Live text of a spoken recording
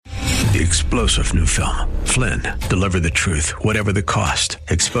the explosive new film, Flynn, deliver the truth, whatever the cost,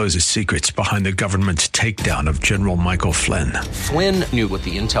 exposes secrets behind the government's takedown of General Michael Flynn. Flynn knew what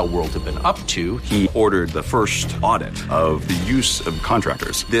the intel world had been up to. He ordered the first audit of the use of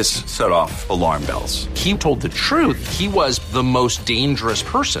contractors. This set off alarm bells. He told the truth. He was the most dangerous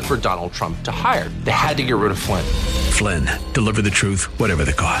person for Donald Trump to hire. They had to get rid of Flynn. Flynn, deliver the truth, whatever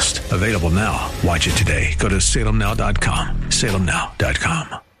the cost. Available now. Watch it today. Go to salemnow.com.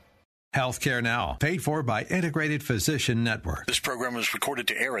 salemnow.com. Healthcare Now, paid for by Integrated Physician Network. This program is recorded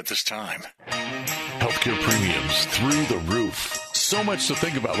to air at this time. Healthcare premiums through the roof. So much to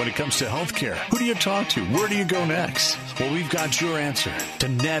think about when it comes to healthcare. Who do you talk to? Where do you go next? Well, we've got your answer to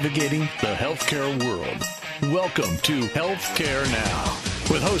navigating the healthcare world. Welcome to Healthcare Now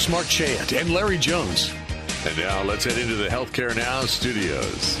with host Mark Chayet and Larry Jones. And now let's head into the Healthcare Now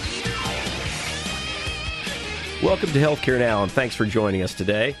studios. Welcome to Healthcare Now, and thanks for joining us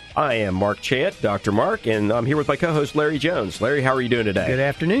today. I am Mark Chayet, Dr. Mark, and I'm here with my co-host, Larry Jones. Larry, how are you doing today? Good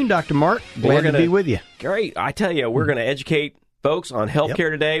afternoon, Dr. Mark. Glad to be with you. Great. I tell you, we're going to educate folks on healthcare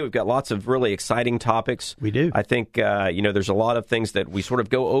today. We've got lots of really exciting topics. We do. I think, there's a lot of things that we sort of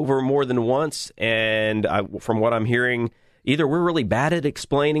go over more than once, and from what I'm hearing, either we're really bad at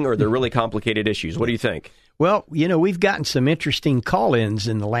explaining or they're really complicated issues. What do you think? Well, we've gotten some interesting call-ins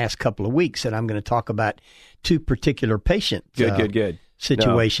in the last couple of weeks, and I'm going to talk about two particular patient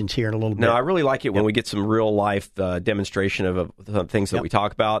situations here in a little bit. No, I really like it when we get some real-life demonstration of the things that we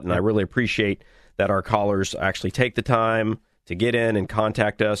talk about, and I really appreciate that our callers actually take the time to get in and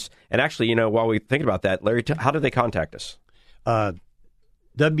contact us. And actually, while we think about that, Larry, how do they contact us?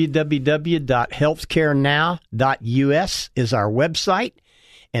 www.healthcarenow.us is our website,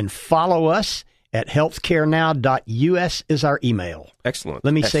 and follow us at healthcarenow.us is our email. Excellent.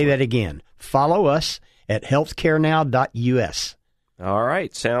 Let me say that again. Follow us at healthcarenow.us. All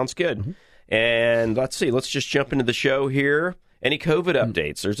right. Sounds good. Mm-hmm. And let's see. Let's just jump into the show here. Any COVID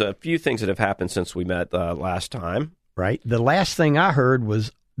updates? There's a few things that have happened since we met last time. Right. The last thing I heard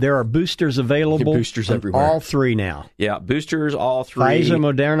was there are boosters available. Boosters everywhere. All three now. Yeah, boosters, all three. Pfizer,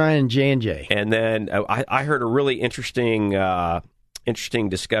 Moderna, and J&J. And then I heard a really interesting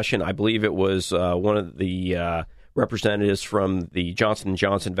discussion. I believe it was one of the representatives from the Johnson &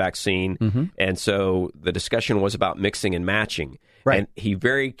 Johnson vaccine. Mm-hmm. And so the discussion was about mixing and matching. Right. And he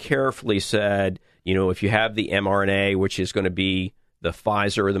very carefully said, if you have the mRNA, which is going to be the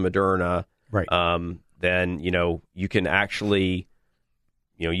Pfizer or the Moderna, right. Then, you can actually,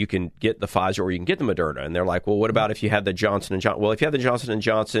 you can get the Pfizer or you can get the Moderna. And they're like, well, what about if you had the Johnson & Johnson? Well, if you have the Johnson &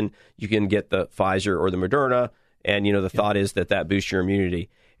 Johnson, you can get the Pfizer or the Moderna. And, the thought is that boosts your immunity.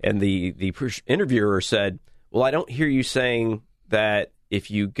 And the interviewer said, well, I don't hear you saying that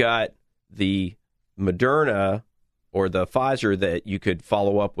if you got the Moderna or the Pfizer that you could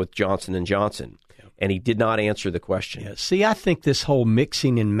follow up with Johnson & Johnson. And he did not answer the question. Yeah. See, I think this whole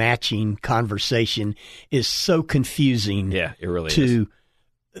mixing and matching conversation is so confusing it really to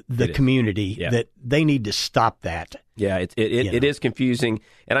the community that they need to stop that. Yeah, it is confusing.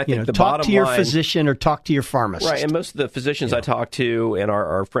 And I think the talk bottom to your line, physician or talk to your pharmacist. Right, and most of the physicians I talk to and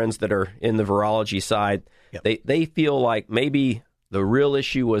our friends that are in the virology side, they feel like maybe the real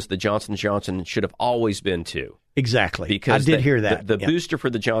issue was the Johnson & Johnson should have always been two. Exactly. Because I did hear that. The booster for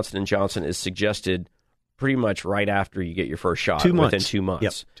the Johnson & Johnson is suggested pretty much right after you get your first shot. 2 months. Within 2 months.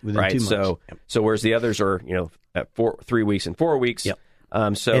 Yep. Within 2 months. So whereas the others are, at 3 weeks and 4 weeks. Yep.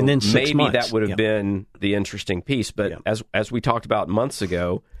 So and then 6 maybe months. that would have been the interesting piece. But as we talked about months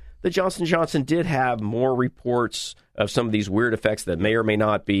ago, the Johnson & Johnson did have more reports of some of these weird effects that may or may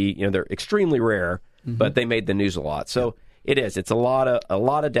not be, they're extremely rare, but they made the news a lot. So it's a lot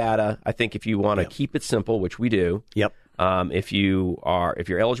of data. I think if you want to keep it simple, which we do. Yep. If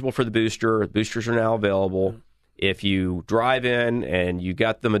you're eligible for the booster, boosters are now available. If you drive in and you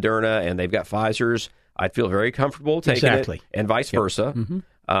got the Moderna and they've got Pfizer's, I'd feel very comfortable taking it, and vice versa. Mm-hmm.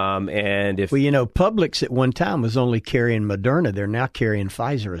 And if Publix at one time was only carrying Moderna, they're now carrying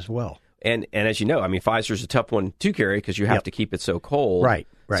Pfizer as well. And as you know, Pfizer's a tough one to carry because you have to keep it so cold. Right.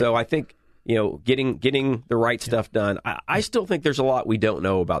 So I think getting the right stuff done. I still think there's a lot we don't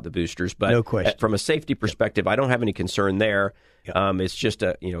know about the boosters, but no question. From a safety perspective, I don't have any concern there. It's just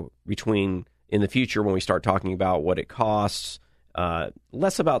between in the future when we start talking about what it costs,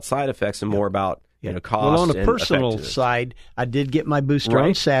 less about side effects and more about cost. Well, on the personal side, I did get my booster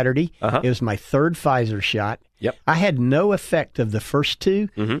on Saturday. It was my third Pfizer shot. Yep. I had no effect of the first two,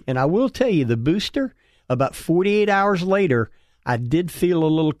 and I will tell you, the booster, about 48 hours later, I did feel a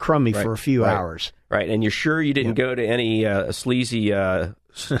little crummy for a few hours. Right, and you're sure you didn't go to any sleazy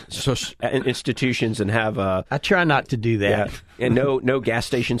institutions and have I try not to do that. Yeah, and no gas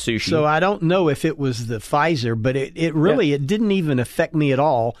station sushi. So I don't know if it was the Pfizer, but it really it didn't even affect me at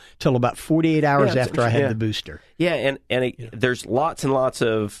all till about 48 hours after I had the booster. Yeah, and there's lots and lots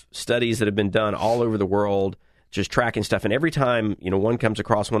of studies that have been done all over the world just tracking stuff. And every time, one comes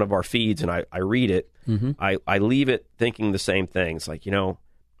across one of our feeds and I read it, I leave it thinking the same things. Like,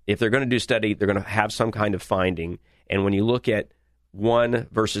 if they're going to do a study, they're going to have some kind of finding. And when you look at one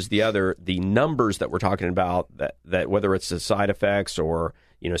versus the other, the numbers that we're talking about, that whether it's the side effects or,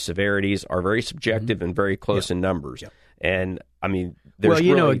 severities, are very subjective and very close in numbers. Yep. And, I mean, there's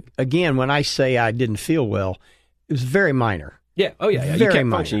again, when I say I didn't feel well, it was very minor. Yeah. Oh, yeah. Very you can't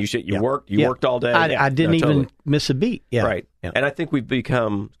minor. function. You worked all day. I didn't even miss a beat. Yeah. Right. Yeah. And I think we've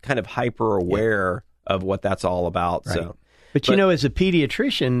become kind of hyper aware of what that's all about. Right. So, but as a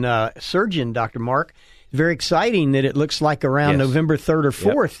pediatrician, surgeon, Dr. Mark, very exciting that it looks like around November 3rd or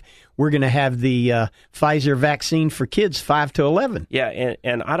 4th, we're going to have the Pfizer vaccine for kids 5 to 11. Yeah.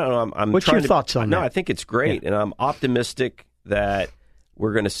 And I don't know. What's your thoughts on that? No, I think it's great. Yeah. And I'm optimistic that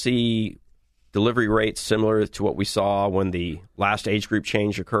we're going to see delivery rates similar to what we saw when the last age group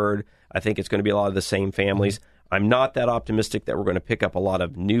change occurred. I think it's going to be a lot of the same families. I'm not that optimistic that we're going to pick up a lot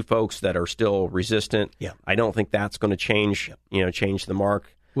of new folks that are still resistant. Yeah. I don't think that's going to change, change the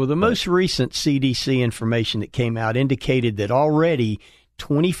mark. Well, the most recent CDC information that came out indicated that already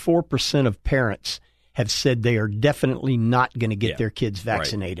 24% of parents have said they are definitely not going to get their kids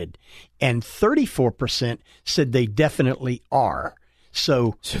vaccinated. Right. And 34% said they definitely are.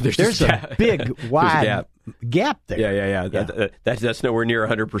 So there's a big, wide gap there. Yeah. That's nowhere near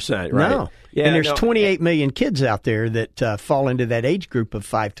 100%, right? No. Yeah, and there's 28 million kids out there that fall into that age group of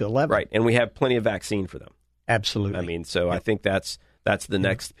 5 to 11. Right, and we have plenty of vaccine for them. Absolutely. I mean, so I think that's the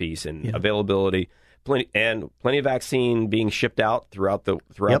next piece, and availability. Plenty of vaccine being shipped out throughout the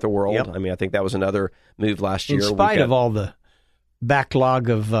world. Yep. I mean, I think that was another move last year. In spite of all the backlog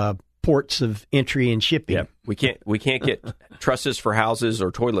of ports of entry and shipping. Yeah, we can't get trusses for houses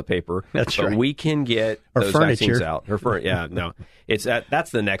or toilet paper. That's but right. We can get or those furniture. vaccines out. It's that's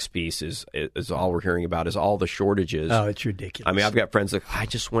the next piece is all we're hearing about is all the shortages. Oh, it's ridiculous. I mean, I've got friends I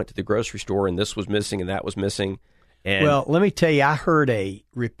just went to the grocery store and this was missing and that was missing. And well, let me tell you, I heard a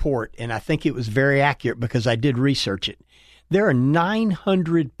report and I think it was very accurate because I did research it. There are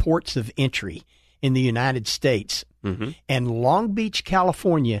 900 ports of entry in the United States. Mm-hmm. And Long Beach,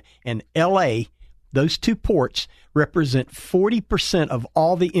 California, and L.A., those two ports represent 40% of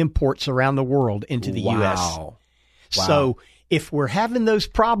all the imports around the world into the U.S. Wow. So if we're having those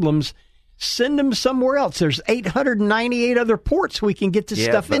problems, send them somewhere else. There's 898 other ports we can get this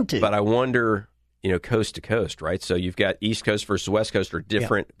stuff into. But I wonder, coast to coast, right? So you've got East Coast versus West Coast are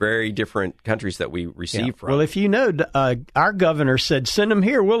different, very different countries that we receive from. Well, if our governor said, send them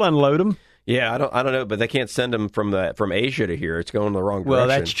here, we'll unload them. Yeah, I don't know, but they can't send them from Asia to here. It's going the wrong direction. Well,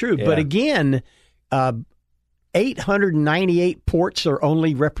 that's true. Yeah. But again, 898 ports are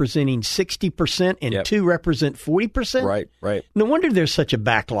only representing 60%, and 2 represent 40%. Right. No wonder there's such a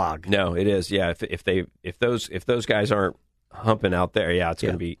backlog. No, it is. Yeah, if those guys aren't humping out there, it's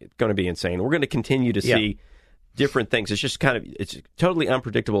going to be insane. We're going to continue to see different things. It's just it's totally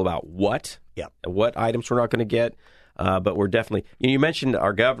unpredictable about what items we're not going to get. But we're definitely, you mentioned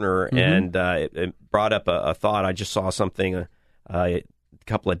our governor, and it brought up a thought. I just saw something a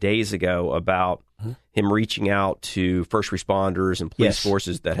couple of days ago about him reaching out to first responders and police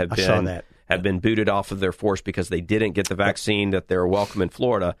forces that have been booted off of their force because they didn't get the vaccine that they're welcome in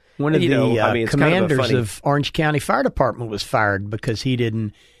Florida. One of the commanders of Orange County Fire Department was fired because he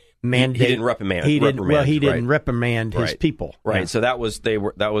didn't mandate. He didn't reprimand. He didn't reprimand his people. Right. So that was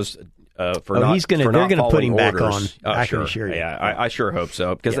for they're going to put him back orders. on. I can assure you. Yeah, I sure hope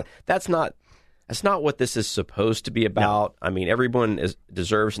so because that's not what this is supposed to be about. No. I mean, everyone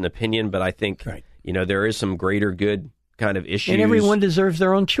deserves an opinion, but I think there is some greater good kind of issues, and everyone deserves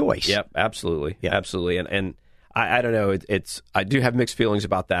their own choice. Yep, absolutely, absolutely. And I don't know. I do have mixed feelings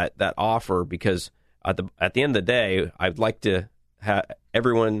about that offer because at the end of the day, I'd like to have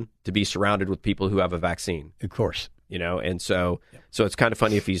everyone to be surrounded with people who have a vaccine. Of course. And so it's kind of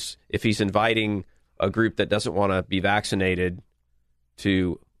funny if he's inviting a group that doesn't want to be vaccinated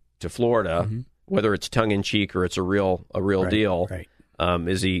to Florida, whether it's tongue in cheek or it's a real deal. Right.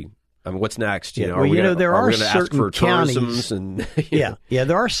 Is he? What's next? There are certain counties, and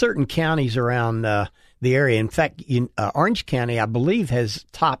there are certain counties around the area. In fact, Orange County, I believe, has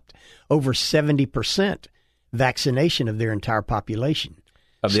topped over 70% vaccination of their entire population.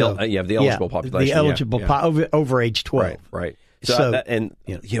 Of the eligible population. The eligible over age 12. Right. So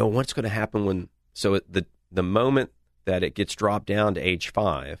what's going to happen the moment that it gets dropped down to age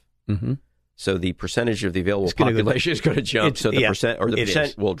 5. Mm-hmm. So the percentage of the available population is going to jump. So the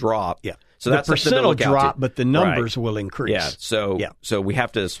percent will drop. Yeah. So the that's percent will drop, but the numbers will increase. Yeah. So we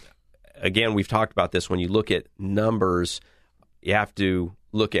have to, again, we've talked about this. When you look at numbers, you have to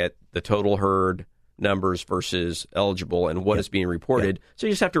look at the total herd numbers versus eligible and what is being reported. So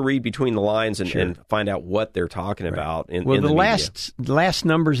you just have to read between the lines and find out what they're talking about. The last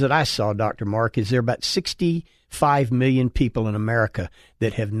numbers that I saw, Dr. Mark, is there are about 65 million people in America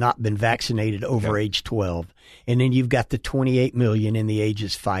that have not been vaccinated over age 12. And then you've got the 28 million in the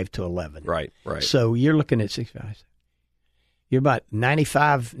ages 5 to 11. Right. So you're looking at 65. You're about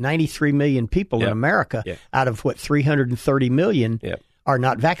 93 million people in America out of 330 million are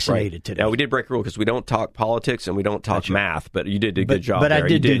not vaccinated today. Now, we did break a rule because we don't talk politics and we don't talk math, but you did a good job But there. I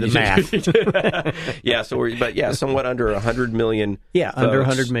did do the math. Somewhat under 100 million folks. Under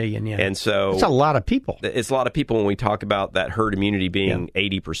 100 million, And so it's a lot of people. It's a lot of people when we talk about that herd immunity being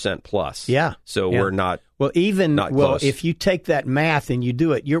 80% plus. Yeah. So we're not close. If you take that math and you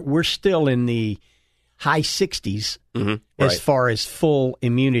do it, we're still in the high 60s as far as full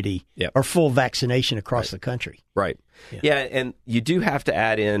immunity or full vaccination across the country. Right. Yeah, and you do have to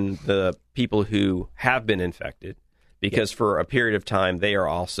add in the people who have been infected because for a period of time they are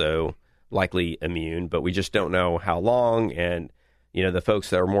also likely immune, but we just don't know how long. And, the folks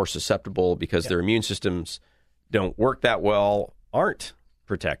that are more susceptible because their immune systems don't work that well aren't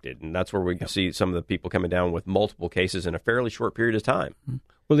protected. And that's where we can see some of the people coming down with multiple cases in a fairly short period of time.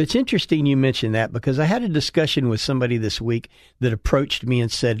 Well, it's interesting you mentioned that because I had a discussion with somebody this week that approached me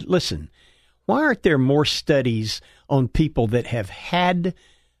and said, listen, why aren't there more studies on people that have had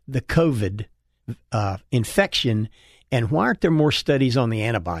the COVID infection, and why aren't there more studies on the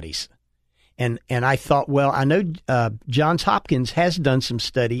antibodies? And I thought, well, I know Johns Hopkins has done some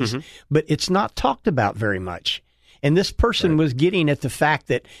studies, but it's not talked about very much. And this person was getting at the fact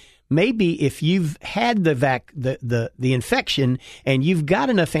that maybe if you've had the infection and you've got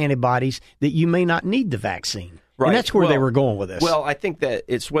enough antibodies that you may not need the vaccine. Right. And that's where they were going with this. Well, I think that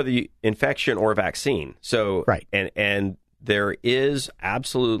it's whether infection or vaccine. So, and there is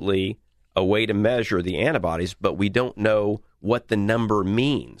absolutely a way to measure the antibodies, but we don't know what the number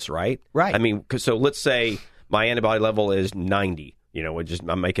means, right? Right. I mean, so let's say my antibody level is 90.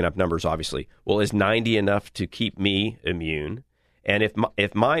 I'm making up numbers, obviously. Well, is 90 enough to keep me immune? And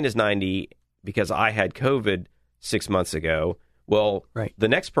if mine is 90 because I had COVID 6 months ago, well, the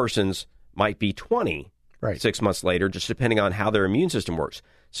next person's might be 20 6 months later, just depending on how their immune system works.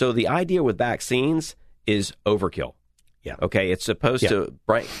 So the idea with vaccines is overkill. Yeah. Okay. It's supposed to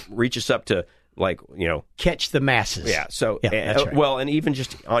reach us up to catch the masses. Yeah. So that's right. Well, and even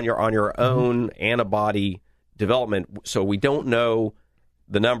just on your own antibody development. So we don't know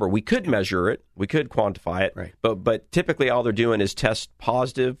the number. We could measure it. We could quantify it. Right. But typically all they're doing is test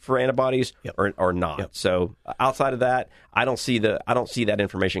positive for antibodies or not. Yep. So outside of that, I don't see that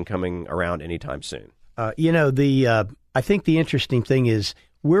information coming around anytime soon. I think the interesting thing is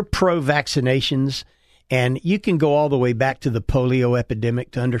we're pro-vaccinations, and you can go all the way back to the polio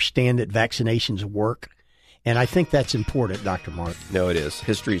epidemic to understand that vaccinations work. And I think that's important, Dr. Mark. No, it is.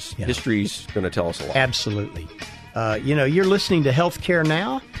 History's going to tell us a lot. Absolutely. You're listening to Healthcare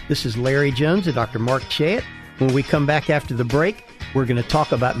Now. This is Larry Jones and Dr. Mark Chayet. When we come back after the break, we're going to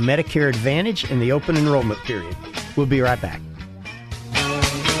talk about Medicare Advantage and the open enrollment period. We'll be right back.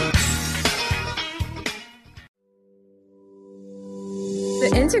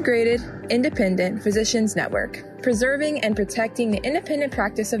 The Integrated Independent Physicians Network, preserving and protecting the independent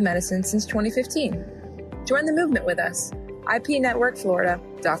practice of medicine since 2015. Join the movement with us.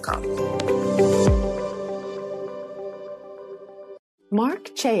 IPNetworkFlorida.com. Mark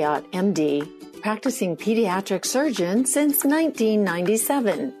Chayot, MD, practicing pediatric surgeon since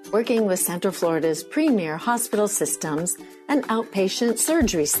 1997, working with Central Florida's premier hospital systems and outpatient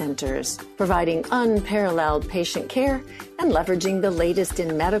surgery centers, providing unparalleled patient care and leveraging the latest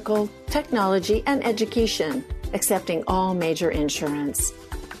in medical, technology, and education, accepting all major insurance.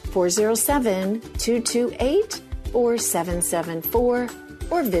 407-228-4774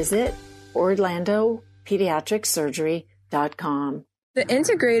 or visit OrlandoPediatricSurgery.com. The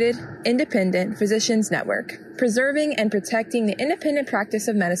Integrated Independent Physicians Network, preserving and protecting the independent practice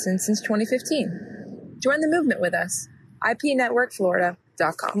of medicine since 2015. Join the movement with us.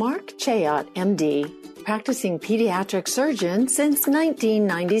 IPNetworkFlorida.com. Mark Chayot, MD, practicing pediatric surgeon since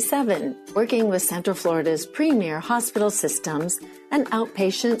 1997, working with Central Florida's premier hospital systems and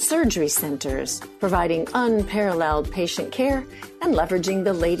outpatient surgery centers, providing unparalleled patient care and leveraging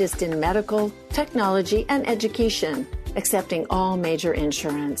the latest in medical, technology, and education, accepting all major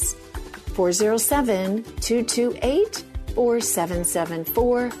insurance.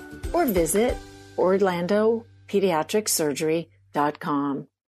 407-228-4774 or visit OrlandoPediatricSurgery.com.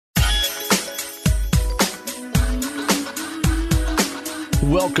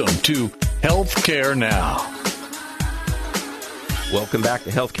 Welcome to Healthcare Now. Welcome back to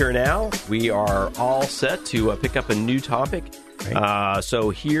Healthcare Now. We are all set to pick up a new topic. Right.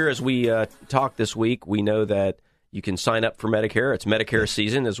 So here, as we talk this week, we know that you can sign up for Medicare. It's Medicare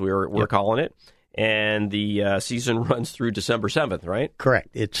season, as we're calling it. And the season runs through December 7th, right? Correct.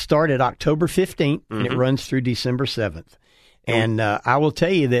 It started October 15th, and it runs through December 7th. And I will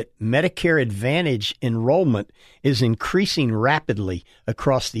tell you that Medicare Advantage enrollment is increasing rapidly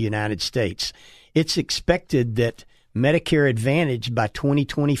across the United States. It's expected that Medicare Advantage by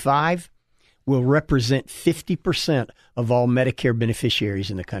 2025 will represent 50% of all Medicare beneficiaries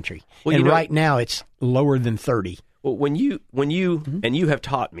in the country. Well, and right now it's lower than 30. Well, when you and you have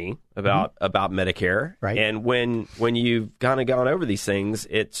taught me about Medicare, right? And when you've kind of gone over these things,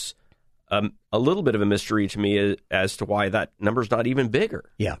 it's a little bit of a mystery to me as to why that number's not even bigger.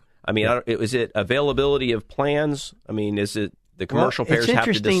 Yeah, I mean, is it availability of plans? I mean, is it the commercial payers have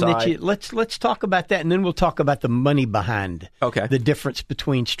to decide? It's interesting that let's talk about that, and then we'll talk about the money behind the difference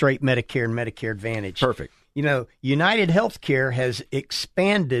between straight Medicare and Medicare Advantage. Perfect. You know, United Healthcare has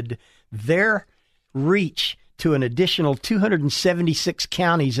expanded their reach to an additional 276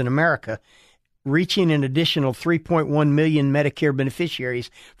 counties in America, reaching an additional 3.1 million Medicare beneficiaries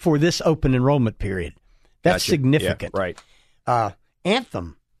for this open enrollment period. That's significant. Yeah, right.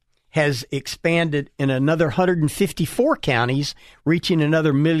 Anthem has expanded in another 154 counties, reaching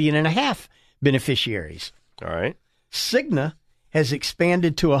another 1.5 million beneficiaries. All right. Cigna has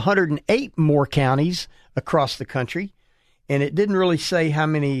expanded to 108 more counties across the country, and it didn't really say how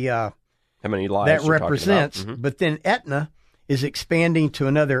many lives that represents, but then Aetna is expanding to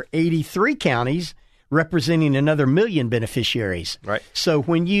another 83 counties, representing another 1 million beneficiaries. Right. So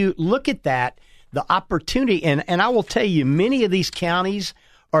when you look at that, the opportunity, and I will tell you, many of these counties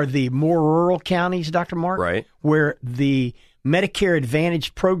are the more rural counties, Dr. Mark, right, where the Medicare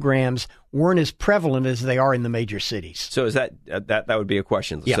Advantage programs weren't as prevalent as they are in the major cities. So is that would be a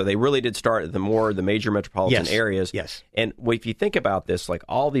question. Yeah. So they really did start at the major metropolitan areas. Yes. And if you think about this, like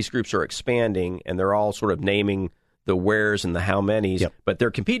all these groups are expanding and they're all sort of naming the wheres and the how manys, but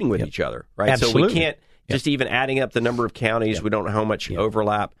they're competing with each other, right? Absolutely. So we can't just even adding up the number of counties, we don't know how much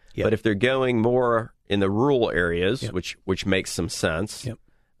overlap. But if they're going more in the rural areas, which makes some sense.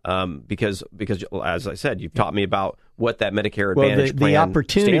 Because as I said, you've taught me about what that Medicare Advantage plan the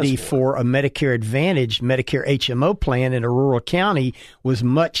opportunity stands for a Medicare Advantage, Medicare HMO plan in a rural county was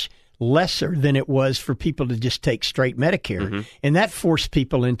much lesser than it was for people to just take straight Medicare. And that forced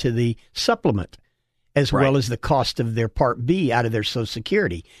people into the supplement as well as the cost of their Part B out of their Social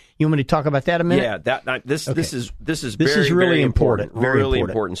Security. You want me to talk about that a minute? Yeah, this is really very important. Really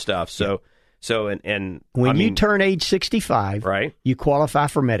important stuff. So and when you turn age 65, you qualify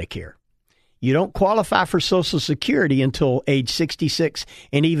for Medicare. You don't qualify for Social Security until age 66,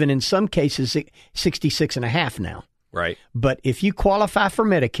 and even in some cases 66 and a half now. Right. But if you qualify for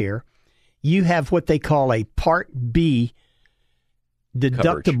Medicare, you have what they call a Part B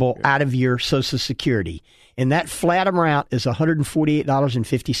deductible out of your Social Security. And that flat amount is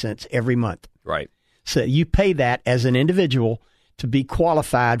 $148.50 every month. Right. So you pay that as an individual to be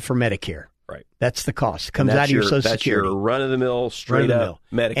qualified for Medicare. Right. That's the cost. It comes out of your Social That's Security. your run-of-the-mill, straight-up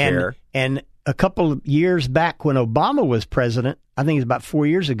Medicare. And a couple of years back when Obama was president, I think it was about 4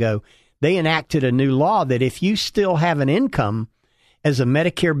 years ago, they enacted a new law that if you still have an income as a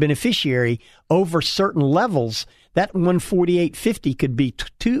Medicare beneficiary over certain levels, that $148.50 could be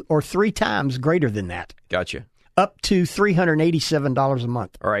 2 or 3 times greater than that. Gotcha. Up to $387 a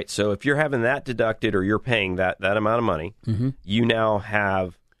month. All right. So if you're having that deducted or you're paying that amount of money, you now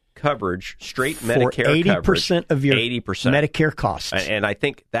have coverage, straight Medicare coverage. 80% of your 80% Medicare costs. And I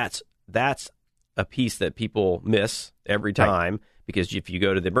think that's a piece that people miss every time. Because if you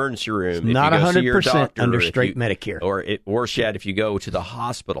go to the emergency room, it's not 100% under straight Medicare, Medicare, or yet if you go to the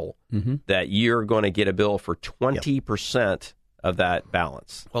hospital, that you're going to get a bill for 20% of that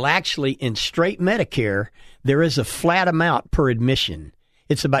balance. Well, actually, in straight Medicare, there is a flat amount per admission.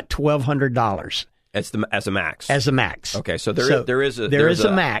 It's about $1,200. As a max. As a max. Okay, so there is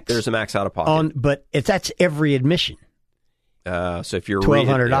a max. There's a max out of pocket. But that's every admission. So if you're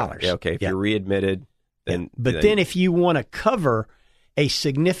 $1,200. If you're readmitted. Then if you want to cover a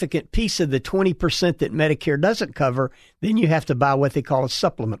significant piece of the 20% that Medicare doesn't cover, then you have to buy what they call a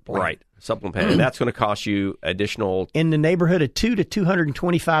supplement plan. Right, supplement plan. And that's going to cost you additional... in the neighborhood of $200 to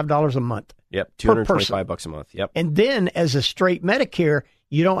 $225 a month. Yep, $225 a month. Yep. And then as a straight Medicare,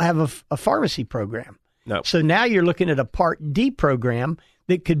 you don't have a pharmacy program. No. So now you're looking at a Part D program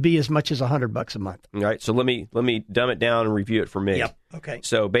that could be as much as $100 a month. All right. So let me dumb it down and review it for me. Yep. Okay.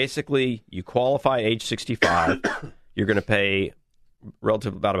 So basically, you qualify age 65. You're going to pay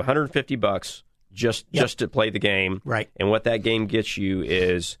relative about $150 just to play the game. Right. And what that game gets you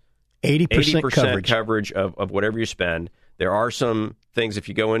is 80% coverage of whatever you spend. There are some things, if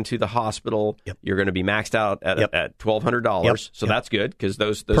you go into the hospital, you're going to be maxed out at $1,200. So that's good, because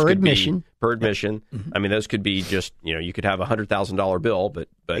those per could admission. Be per admission. I mean, those could be just, you could have a $100,000 bill, but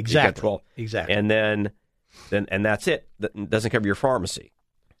exactly. you got 12. Exactly. And then that's it. That doesn't cover your pharmacy.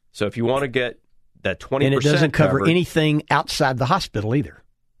 So if you want to get that 20%, and it doesn't cover covered, anything outside the hospital either.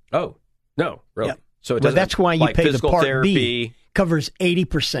 Oh, no, really? Yep. So it well, doesn't, that's why you like pay the Part therapy, B covers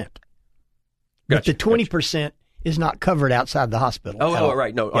 80%. But the 20% is not covered outside the hospital. Oh,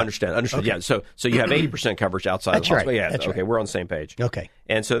 right. No, understand. Okay. Yeah. So you have 80% coverage outside the hospital. Right. Yeah. That's okay. Right. We're on the same page. Okay.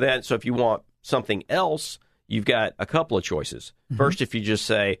 And so if you want something else, you've got a couple of choices. First, if you just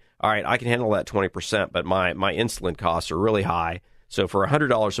say, all right, I can handle that 20%, but my insulin costs are really high. So for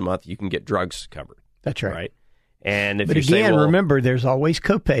 $100 a month, you can get drugs covered. That's right. Right. And if but you again, say, well, remember, there's always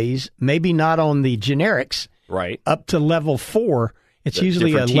copays, maybe not on the generics. Right. Up to level 4. It's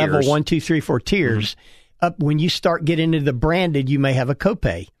usually a level 1, 2, 3, 4 tiers. Up when you start getting into the branded, you may have a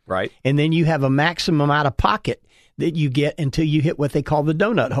copay. Right. And then you have a maximum out of pocket that you get until you hit what they call the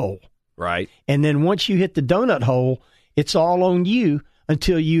donut hole. Right. And then once you hit the donut hole, it's all on you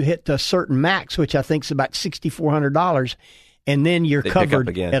until you hit a certain max, which I think is about $6,400. And then you're covered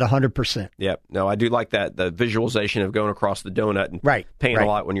at 100%. Yep. No, I do like that, the visualization of going across the donut and paying a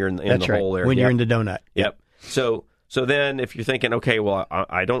lot when you're in the hole there. When you're in the donut. Yep. So then if you're thinking, okay, well,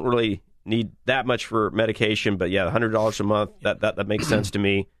 I don't really need that much for medication, but yeah, $100 a month, that makes sense to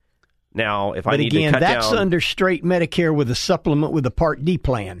me. Now, if I need to cut down... But again, that's under straight Medicare with a supplement with a Part D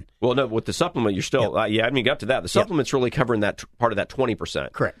plan. Well, no, with the supplement, you're still... I haven't even got to that. The supplement's really covering that part of that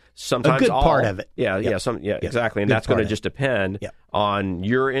 20%. Correct. Sometimes a good part of it. Yeah, exactly. And that's going to just depend on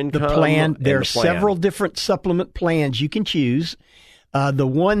your income. The plan, there are several different supplement plans you can choose. The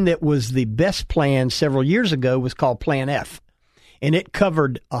one that was the best plan several years ago was called Plan F, and it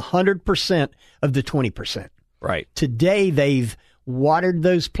covered 100% of the 20%. Right. Today, they've watered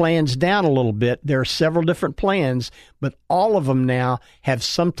those plans down a little bit. There are several different plans, but all of them now have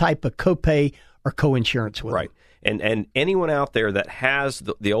some type of copay or coinsurance with them. Right. And anyone out there that has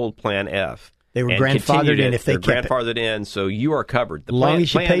the old Plan F, they were grandfathered in if they kept it. Grandfathered in, so you are covered. As long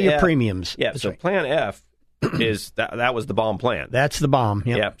as you pay your premiums. Yeah, so Plan F is that was the bomb plan. That's the bomb.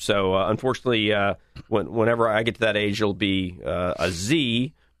 Yep. Yeah. So unfortunately, whenever I get to that age, it'll be a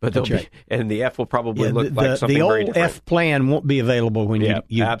Z. But and the F will probably look like something very different. The old F plan won't be available when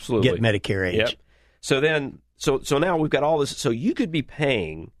you absolutely get Medicare age. Yep. So now we've got all this. So you could be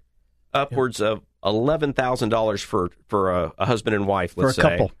paying upwards of $11,000 for a husband and wife. Let's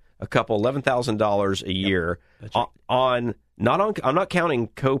say a couple $11,000 a year on. I'm not counting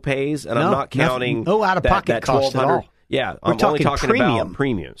copays, and I'm not counting out of pocket that cost at all. Yeah, I'm only talking about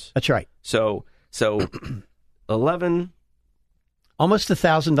premiums. That's right. So 11. Almost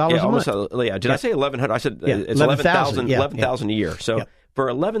 $1,000 a month. Did I say 1,100? I said it's 11,000 a year. So for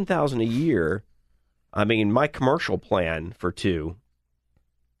 11,000 a year, I mean, my commercial plan for two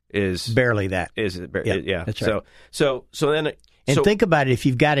is barely that. That's right. So then, think about it. If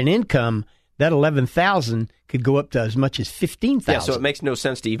you've got an income, that 11,000 could go up to as much as 15,000. Yeah. So it makes no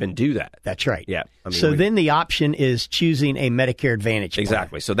sense to even do that. That's right. Yeah. I mean, then the option is choosing a Medicare Advantage plan.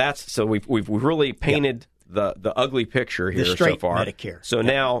 Exactly. So we've really painted. The ugly picture here so far. Medicare. So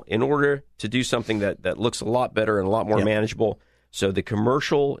now, in order to do something that looks a lot better and a lot more manageable, so the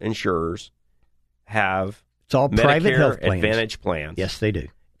commercial insurers have it's all Medicare private health plans. Advantage plans. Yes, they do.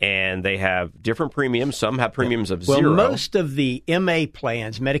 And they have different premiums. Some have premiums of well, zero. Most of the MA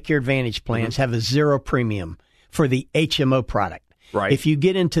plans, Medicare Advantage plans, have a zero premium for the HMO product. Right. If you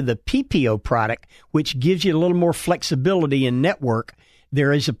get into the PPO product, which gives you a little more flexibility in network,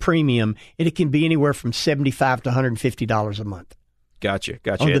 there is a premium, and it can be anywhere from $75 to $150 a month. Gotcha.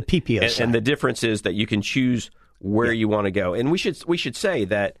 On the PPO side. And the difference is that you can choose where you want to go. And we should say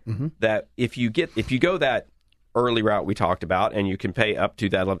that that if you go that early route we talked about, and you can pay up to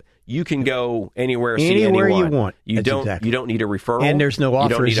that level, you can go anywhere see anyone you want. You don't need a referral, and there's no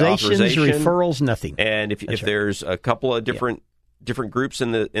authorizations, referrals, nothing. And if there's a couple of different groups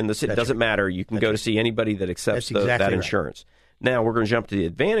in the city, it doesn't matter. You can go to see anybody that accepts that insurance. Now we're going to jump to the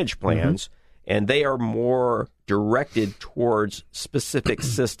Advantage plans, and they are more directed towards specific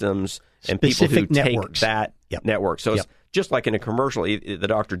systems and specific people who networks. take that network. So just like in a commercial, the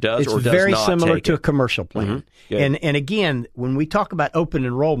doctor does it's or does not very similar take to it. a commercial plan. Mm-hmm. And again, when we talk about open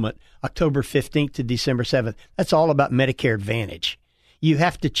enrollment, October 15th to December 7th, that's all about Medicare Advantage. You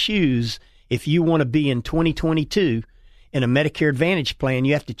have to choose if you want to be in 2022 in a Medicare Advantage plan.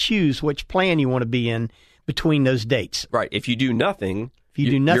 You have to choose which plan you want to be in between those dates. Right. If you do nothing,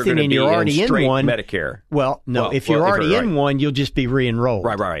 you're already in one, Medicare. Well, no. If you're already in right. one, you'll just be re-enrolled.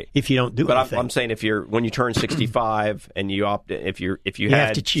 Right. If you don't do but anything. I'm saying when you turn 65 and you opt, if you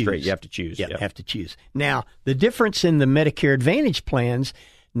have to choose. Straight, you have to choose. Yeah, have to choose. Now, the difference in the Medicare Advantage plans.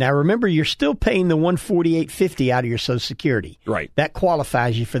 Now, remember, you're still paying the $148.50 out of your Social Security. Right. That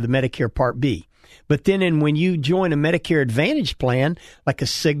qualifies you for the Medicare Part B. But then, when you join a Medicare Advantage plan like a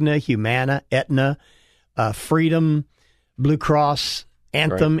Cigna, Humana, Aetna, Freedom, Blue Cross,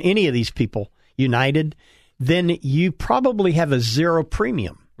 Anthem, any of these people, United, then you probably have a zero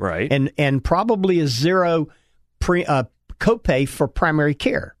premium. Right. And probably a zero copay for primary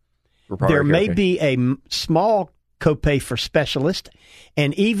care. There may be a small copay for specialist,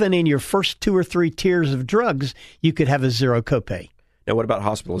 and even in your first 2 or 3 tiers of drugs, you could have a zero copay. Now, what about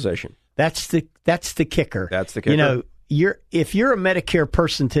hospitalization? That's the kicker. That's the kicker. You know, if you're a Medicare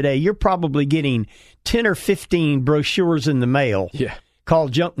person today, you're probably getting 10 or 15 brochures in the mail. Yeah.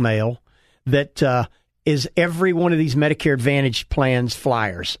 Called junk mail, that is every one of these Medicare Advantage plans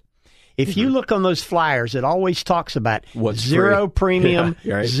flyers. If you look on those flyers, it always talks about zero premium,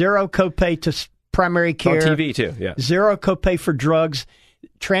 zero copay to primary care. It's on TV too, yeah. Zero copay for drugs,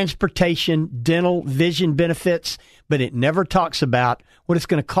 transportation, dental, vision benefits, but it never talks about what it's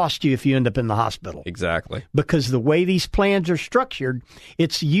going to cost you if you end up in the hospital. Exactly. Because the way these plans are structured,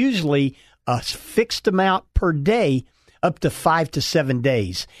 it's usually a fixed amount per day up to 5 to 7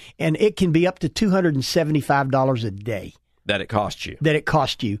 days. And it can be up to $275 a day. That it costs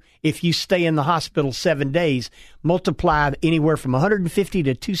you. If you stay in the hospital 7 days, multiply anywhere from $150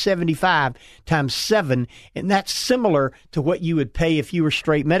 to $275 times 7, and that's similar to what you would pay if you were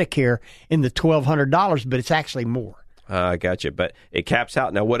straight Medicare in the $1,200, but it's actually more. I got you. But it caps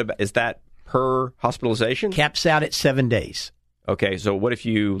out. Now, what about, is that per hospitalization? Caps out at 7 days. Okay, so what if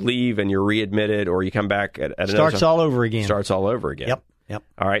you leave and you're readmitted, or you come back at another Starts all over again. Starts all over again. Yep.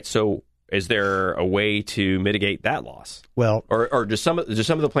 All right, so is there a way to mitigate that loss? Well, or do some of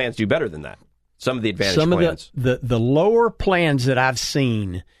the plans do better than that? Some of the Advantage plans. Some of the lower plans that I've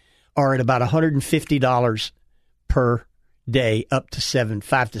seen are at about $150 per day, up to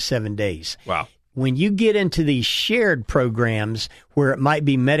 5 to 7 days. Wow. When you get into these shared programs where it might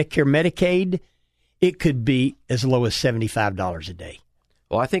be Medicare, Medicaid, it could be as low as $75 a day.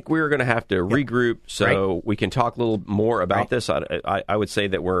 Well, I think we're going to have to regroup so we can talk a little more about this. I would say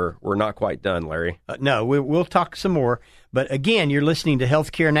that we're not quite done, Larry. No, we'll talk some more. But again, you're listening to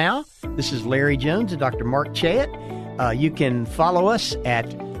Healthcare Now. This is Larry Jones and Dr. Mark Chayet. You can follow us at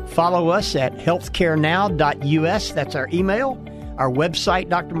healthcarenow.us. That's our email. Our website,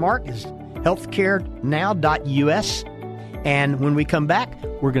 Dr. Mark, is healthcarenow.us. And when we come back,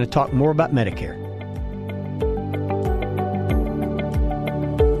 we're going to talk more about Medicare.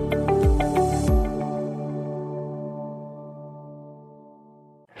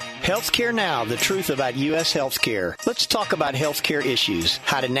 Healthcare Now, the truth about U.S. healthcare. Let's talk about healthcare issues,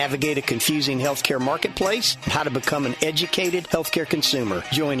 how to navigate a confusing healthcare marketplace, and how to become an educated healthcare consumer.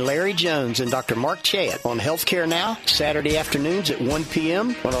 Join Larry Jones and Dr. Mark Chayet on Healthcare Now, Saturday afternoons at 1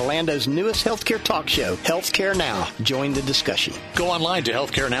 p.m. on Orlando's newest healthcare talk show, Healthcare Now. Join the discussion. Go online to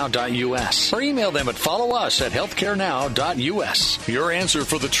healthcarenow.us or email them at follow us at healthcarenow.us. Your answer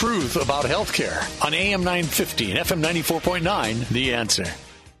for the truth about healthcare on AM 950 and FM 94.9, The Answer.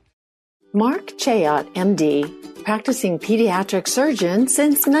 Mark Chayot, MD, practicing pediatric surgeon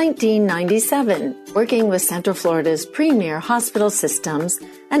since 1997, working with Central Florida's premier hospital systems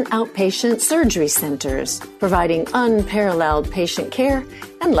and outpatient surgery centers, providing unparalleled patient care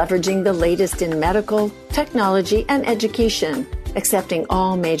and leveraging the latest in medical, technology, and education, accepting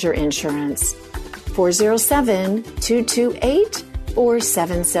all major insurance.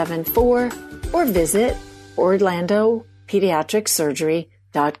 407-228-4774 or visit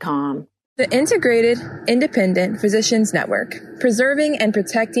OrlandoPediatricSurgery.com. The Integrated Independent Physicians Network, preserving and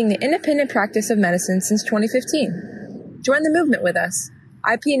protecting the independent practice of medicine since 2015. Join the movement with us.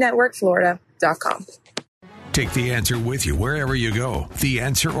 IPNetworkFlorida.com. Take The Answer with you wherever you go.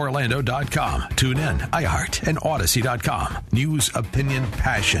 TheAnswerOrlando.com. Tune in, iHeart, and Odyssey.com. News, opinion,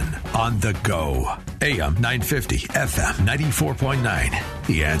 passion on the go. AM 950, FM 94.9.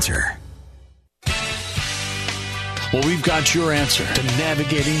 The Answer. Well, we've got your answer to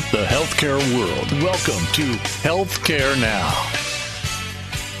navigating the healthcare world. Welcome to Healthcare Now.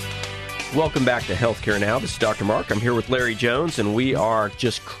 Welcome back to Healthcare Now. This is Dr. Mark. I'm here with Larry Jones, and we are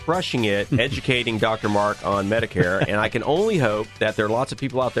just crushing it, educating Dr. Mark on Medicare. And I can only hope that there are lots of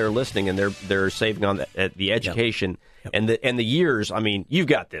people out there listening, and they're saving on the education and the years. I mean, you've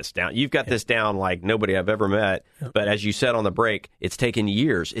got this down. You've got this down like nobody I've ever met. But as you said on the break, it's taken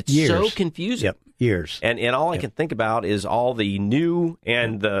years. It's so confusing. Yep. Years. And all I can think about is all the new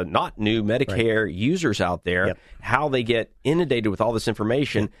and the not new Medicare users out there, how they get inundated with all this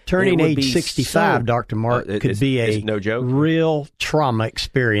information. Turning age 65, Dr. Mark, could be a no joke. Real trauma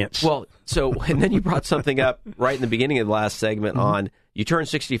experience. Well, and then you brought something up right in the beginning of the last segment on you turn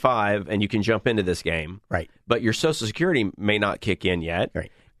 65 and you can jump into this game. Right. But your Social Security may not kick in yet.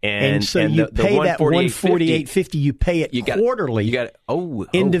 Right. And so you pay that $148.50. You pay it quarterly,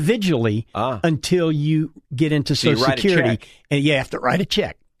 individually, until you get into Social Security, and you have to write a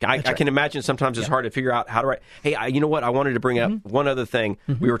check. I can imagine sometimes it's hard to figure out how to write. Hey, you know what? I wanted to bring up one other thing.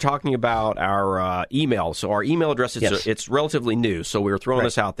 We were talking about our email. So our email address is it's relatively new. So we were throwing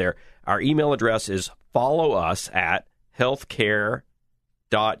this out there. Our email address is follow us at healthcare.us.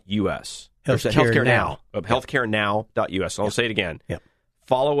 Healthcare now. Healthcarenow.us. I'll say it again. Yep.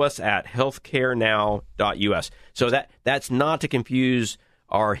 Follow us at healthcarenow.us. So that's not to confuse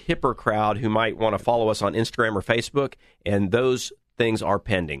our hipper crowd who might want to follow us on Instagram or Facebook, and those things are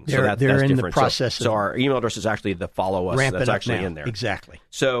pending. They're that's in different. The process. So our email address is actually the follow us. That's actually in there. Exactly.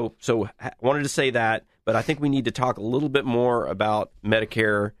 So wanted to say that, but I think we need to talk a little bit more about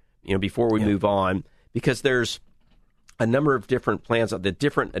Medicare, before we move on, because there's a number of different plans, the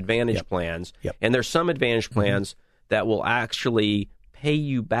different Advantage plans, and there's some Advantage plans that will actually pay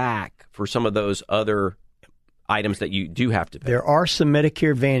you back for some of those other items that you do have to pay. There are some Medicare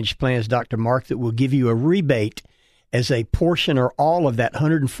Advantage plans, Dr. Mark, that will give you a rebate as a portion or all of that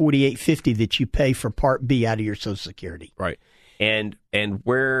 $148.50 that you pay for Part B out of your Social Security. Right. And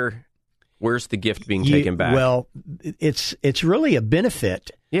where's the gift being taken back? Well, it's really a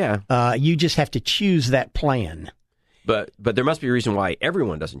benefit. Yeah. You just have to choose that plan. But there must be a reason why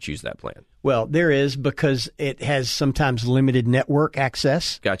everyone doesn't choose that plan. Well, there is, because it has sometimes limited network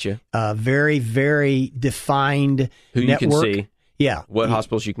access. Gotcha. Very, very defined who network. You can see. Yeah. What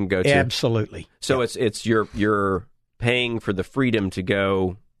hospitals you can go to. Absolutely. So it's you're paying for the freedom to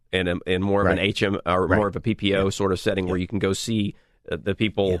go in more of an HM or more of a PPO sort of setting where you can go see the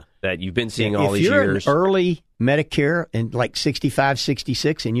people that you've been seeing all these years. If you're an early Medicare and like 65,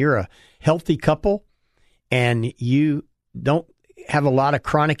 66, and you're a healthy couple, and you don't have a lot of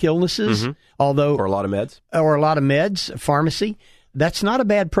chronic illnesses, or a lot of meds, pharmacy, that's not a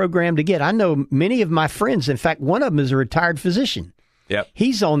bad program to get. I know many of my friends. In fact, one of them is a retired physician. Yep.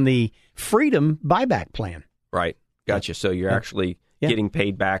 He's on the Freedom buyback plan. Right. Gotcha. So you're actually getting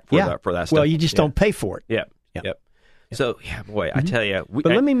paid back for that stuff. Well, you just don't pay for it. Yep. So, boy, I tell you. But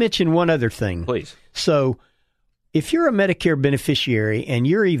let me mention one other thing. Please. So if you're a Medicare beneficiary and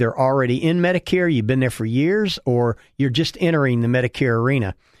you're either already in Medicare, you've been there for years, or you're just entering the Medicare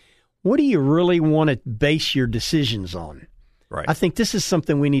arena, what do you really want to base your decisions on? Right. I think this is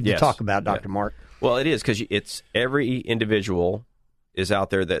something we need to talk about, Dr. Mark. Well, it is, because it's every individual is out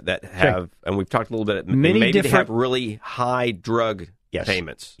there that have, and we've talked a little bit, maybe they have really high drug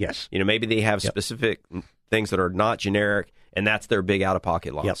payments. Yes. Maybe they have specific things that are not generic, and that's their big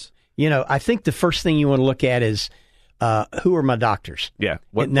out-of-pocket loss. Yep. I think the first thing you want to look at is who are my doctors? Yeah.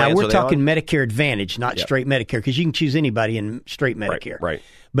 Now, we're talking Medicare Advantage, not straight Medicare, because you can choose anybody in straight Medicare. Right.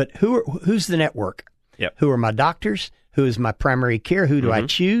 But who's the network? Yep. Who are my doctors? Who is my primary care? Who do I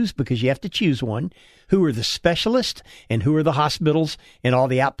choose? Because you have to choose one. Who are the specialists? And who are the hospitals and all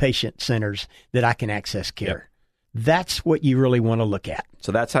the outpatient centers that I can access care? Yep. That's what you really want to look at.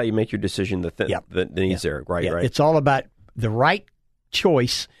 So that's how you make your decision, the needs there. Right, right. It's all about the right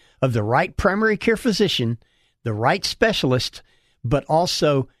choice of the right primary care physician, the right specialist, but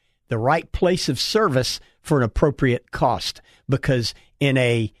also the right place of service for an appropriate cost. Because in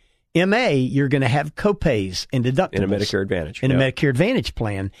a MA, you're going to have copays and deductibles. In a Medicare Advantage. In a Medicare Advantage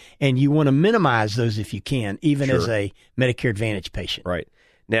plan. And you want to minimize those if you can, even as a Medicare Advantage patient. Right.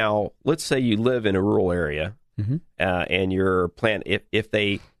 Now, let's say you live in a rural area and your plan, if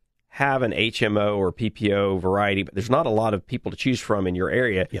they have an HMO or PPO variety, but there's not a lot of people to choose from in your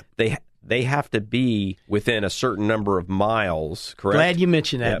area, they have to be within a certain number of miles, correct? Glad you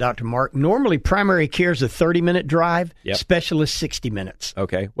mentioned that, Dr. Mark. Normally, primary care is a 30-minute drive, specialist 60 minutes.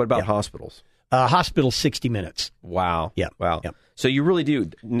 Okay. What about hospitals? Hospitals 60 minutes. Wow. Yeah. Wow. Yep. So you really do,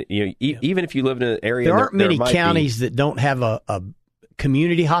 even if you live in an area... There aren't many counties that don't have a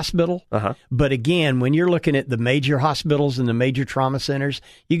community hospital. Uh-huh. But again, when you're looking at the major hospitals and the major trauma centers,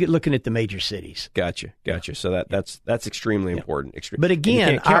 you get looking at the major cities. Gotcha. So that's extremely important. But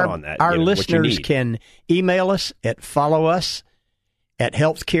again, our listeners can email us at follow us at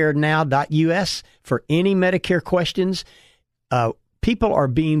healthcarenow.us for any Medicare questions. People are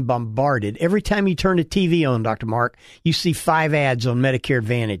being bombarded. Every time you turn the TV on, Dr. Mark, you see 5 ads on Medicare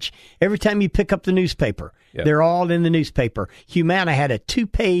Advantage. Every time you pick up the newspaper, they're all in the newspaper. Humana had a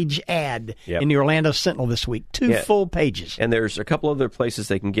 2-page ad in the Orlando Sentinel this week, 2 full pages. And there's a couple other places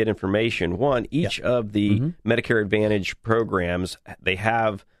they can get information. One, each of the Medicare Advantage programs, they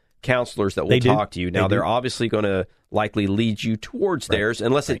have counselors that will talk to you. Now, they're obviously going to likely lead you towards theirs,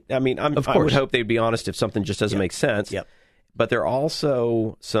 unless I would hope they'd be honest if something just doesn't make sense. But there are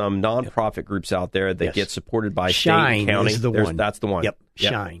also some nonprofit groups out there that get supported by Shine state and county. Is the one. That's the one. Yep.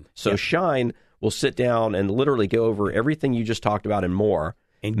 Shine. So Shine will sit down and literally go over everything you just talked about and more,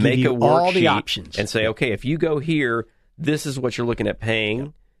 and make give you a all the worksheet options, and say, okay, if you go here, this is what you're looking at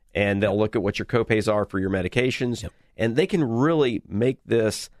paying, and they'll look at what your copays are for your medications, and they can really make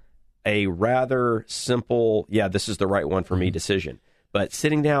this a rather simple, this is the right one for me decision. But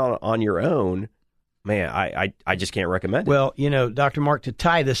sitting down on your own, man, I just can't recommend it. Well, Dr. Mark, to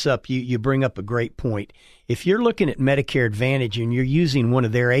tie this up, you bring up a great point. If you're looking at Medicare Advantage and you're using one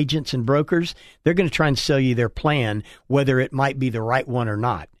of their agents and brokers, they're going to try and sell you their plan, whether it might be the right one or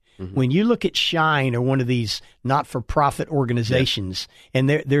not. When you look at Shine or one of these not-for-profit organizations, and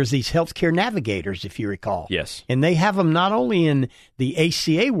there's these healthcare navigators, if you recall. Yes. And they have them not only in the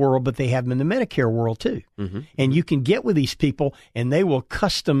ACA world, but they have them in the Medicare world, too. And you can get with these people, and they will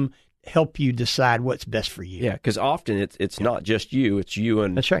custom help you decide what's best for you. Yeah, because often it's not just you; it's you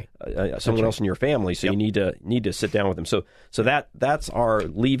and that's right. Someone else in your family. So you need to sit down with them. So that's our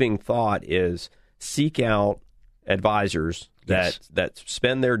leaving thought: is seek out advisors that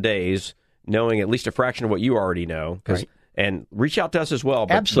spend their days knowing at least a fraction of what you already know. Right. And reach out to us as well.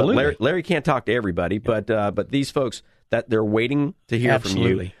 But, Absolutely. But Larry can't talk to everybody, but these folks that they're waiting to hear from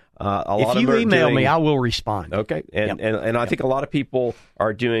you. If you email me, I will respond. Okay, and I think a lot of people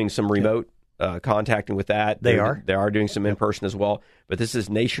are doing some remote contacting with that. They are doing some in person as well. But this is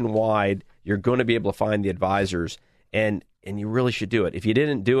nationwide. You're going to be able to find the advisors, and you really should do it. If you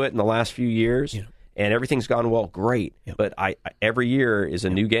didn't do it in the last few years, and everything's gone well, great. But every year is a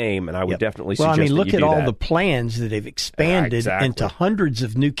new game, and I would definitely suggest that you do that. Look at all the plans that have expanded into hundreds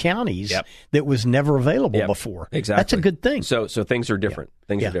of new counties that was never available before. Exactly. That's a good thing. So things are different.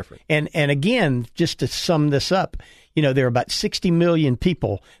 Things are different. And again, just to sum this up, there are about 60 million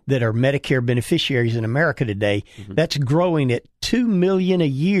people that are Medicare beneficiaries in America today. That's growing at 2 million a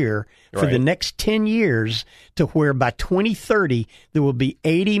year for the next 10 years to where by 2030 there will be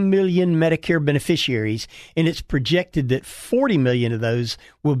 80 million Medicare beneficiaries, and it's projected that 40 million of those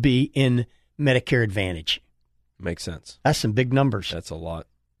will be in Medicare Advantage. Makes sense. That's some big numbers. That's a lot.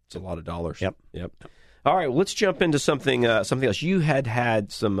 It's a lot of dollars. Yep. All right, well, let's jump into something else. You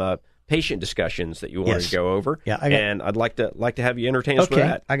had some patient discussions that you wanted to go over. Yeah, and I'd like to have you entertain us with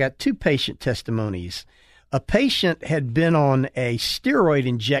that. I got 2 patient testimonies. A patient had been on a steroid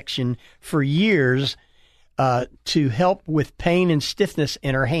injection for years to help with pain and stiffness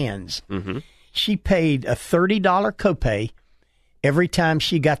in her hands. She paid a $30 copay every time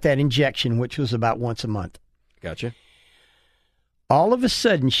she got that injection, which was about once a month. Gotcha. All of a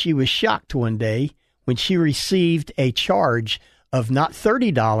sudden, she was shocked one day when she received a charge of not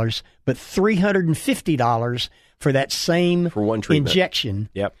 $30, but $350 for that same for one treatment. Injection.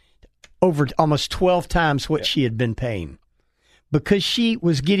 Yep. Over almost 12 times what she had been paying. Because she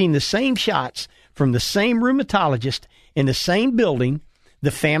was getting the same shots from the same rheumatologist in the same building,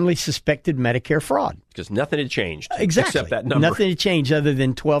 the family suspected Medicare fraud. Because nothing had changed. Exactly. Except that number. Nothing had changed other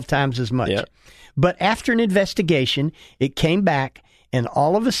than 12 times as much. Yep. But after an investigation, it came back, and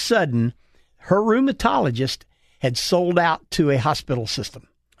all of a sudden, her rheumatologist had sold out to a hospital system.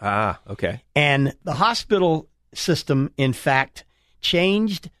 Ah, okay. And the hospital system, in fact,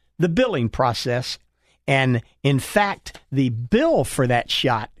 changed the billing process. And in fact, the bill for that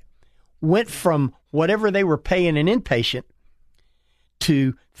shot went from whatever they were paying an inpatient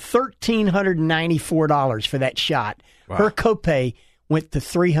to $1,394 for that shot. Wow. Her copay went to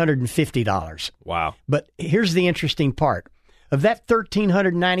 $350. Wow. But here's the interesting part. Of that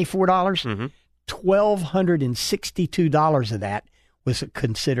 $1,394, $1,262 of that was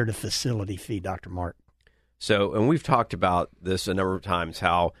considered a facility fee, Dr. Mark. So, and we've talked about this a number of times,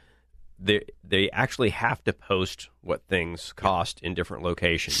 how they actually have to post what things cost in different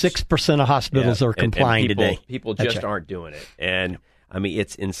locations. 6% of hospitals are complying and people, today. People just aren't doing it. And I mean,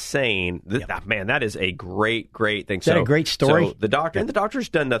 it's insane. Man, that is a great thing. Is that a great story? So the doctor's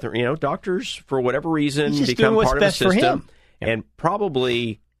done nothing. Doctors, for whatever reason, He's just become doing what's part of the best for system him. and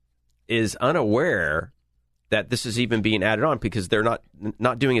probably is unaware that this is even being added on because they're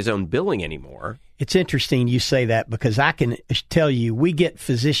not doing his own billing anymore. It's interesting you say that because I can tell you we get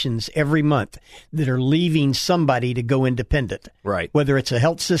physicians every month that are leaving somebody to go independent. Right. Whether it's a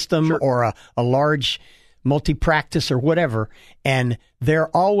health system or a large multi-practice or whatever, and they're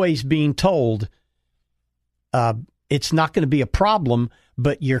always being told it's not going to be a problem,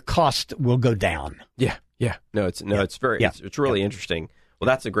 but your cost will go down. Yeah. No, it's really interesting. Well,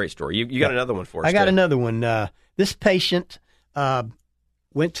 that's a great story. You got another one for us. I got another one. This patient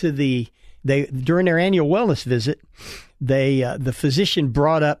went to during their annual wellness visit. The physician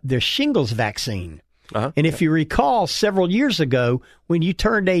brought up their shingles vaccine. Uh-huh. And if you recall, several years ago, when you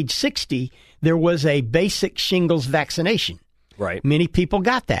turned age 60, there was a basic shingles vaccination. Right. Many people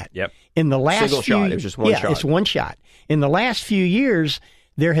got that. Yep. In the last single shot. It was just one shot. It's one shot. In the last few years,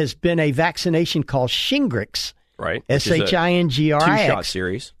 there has been a vaccination called Shingrix. Right. Shingrix. 2-shot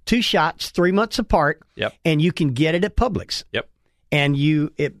series. 2 shots, 3 months apart. Yep. And you can get it at Publix. Yep. And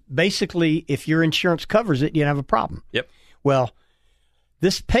basically, if your insurance covers it, you don't have a problem. Yep. Well,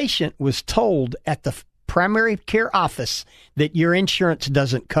 this patient was told at the primary care office that your insurance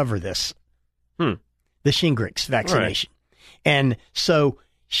doesn't cover this. The Shingrix vaccination. Right. And so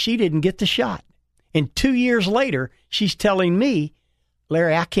she didn't get the shot. And 2 years later, she's telling me,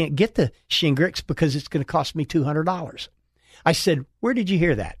 Larry, I can't get the Shingrix because it's going to cost me $200. I said, where did you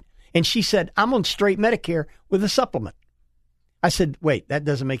hear that? And she said, I'm on straight Medicare with a supplement. I said, wait, that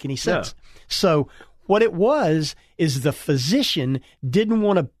doesn't make any sense. No. So what it was is the physician didn't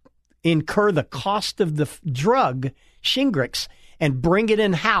want to incur the cost of the drug, Shingrix, and bring it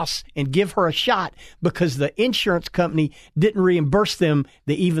in-house and give her a shot because the insurance company didn't reimburse them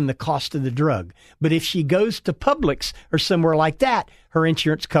even the cost of the drug. But if she goes to Publix or somewhere like that, her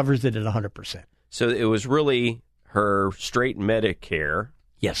insurance covers it at 100%. So it was really her straight Medicare.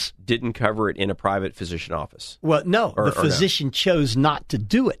 Yes. Didn't cover it in a private physician office. Well, no. The physician chose not to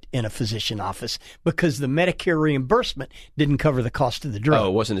do it in a physician office because the Medicare reimbursement didn't cover the cost of the drug. Oh,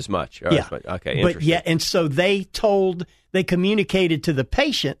 it wasn't as much. Yeah. Okay, interesting. But yeah, and so they communicated to the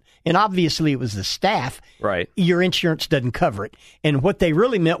patient, and obviously it was the staff, right? Your insurance doesn't cover it. And what they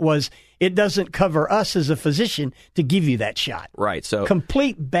really meant was it doesn't cover us as a physician to give you that shot. Right. So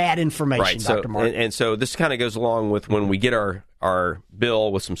complete bad information, right. Dr. Mark. And so this kind of goes along with when we get our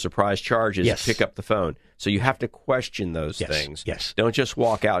bill with some surprise charges, yes. Pick up the phone. So you have to question those things. Yes. Don't just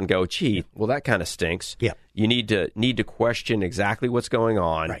walk out and go, gee, well, that kind of stinks. Yeah. You need to question exactly what's going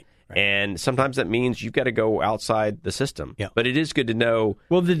on. Right. And sometimes that means you've got to go outside the system. Yeah. But it is good to know.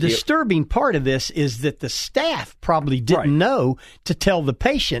 Well, the disturbing part of this is that the staff probably didn't know to tell the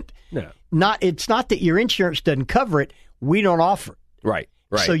patient. No. It's not that your insurance doesn't cover it. We don't offer it. Right.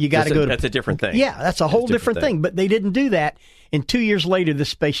 So you got to go to. That's a different thing. Yeah, that's a whole different thing. But they didn't do that. And 2 years later,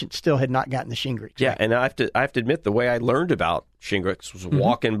 this patient still had not gotten the Shingrix. Yeah, and I have to admit, the way I learned about Shingrix was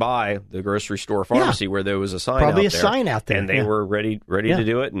walking by the grocery store pharmacy where there was a sign probably out there. Sign out there. And they were ready to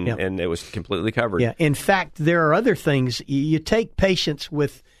do it, and it was completely covered. Yeah. In fact, there are other things. You take patients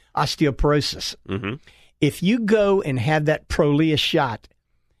with osteoporosis. Mm-hmm. If you go and have that Prolia shot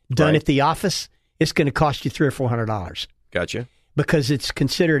done at the office, it's going to cost you $300 or $400. Gotcha. Because it's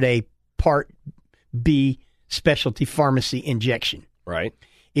considered a Part B specialty pharmacy injection. Right.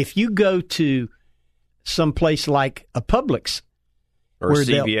 If you go to some place like a Publix or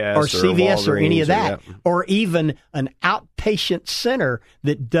CVS or any of that, or even an outpatient center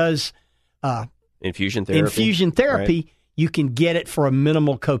that does infusion therapy, you can get it for a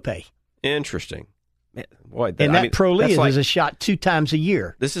minimal copay. Interesting. Man, boy, Prolia is a shot 2 times a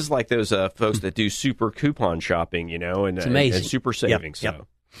year. This is like those folks that do super coupon shopping, and it's amazing. And super savings. Yep.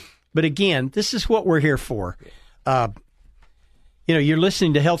 But again, this is what we're here for. You're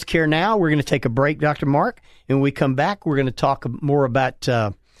listening to Healthcare Now. We're going to take a break, Dr. Mark. And when we come back, we're going to talk more about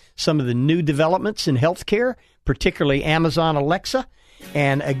some of the new developments in healthcare, particularly Amazon Alexa.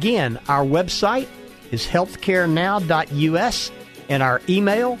 And again, our website is healthcarenow.us, and our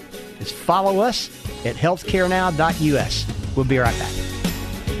email is follow us at healthcarenow.us. We'll be right back.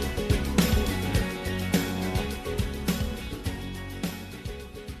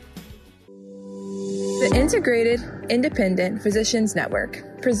 The Integrated Independent Physicians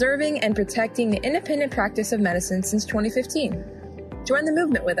Network, preserving and protecting the independent practice of medicine since 2015. Join the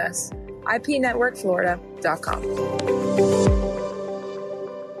movement with us. IPNetworkFlorida.com.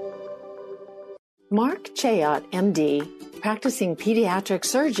 Mark Chayot, MD, practicing pediatric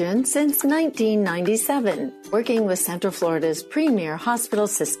surgeon since 1997, working with Central Florida's premier hospital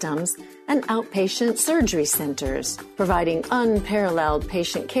systems and outpatient surgery centers, providing unparalleled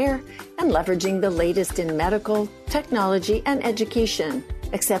patient care and leveraging the latest in medical, technology, and education,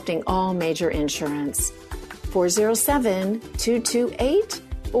 accepting all major insurance.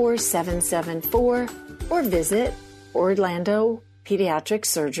 407-228-4774 or visit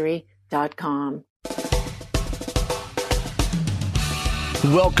OrlandoPediatricSurgery.com.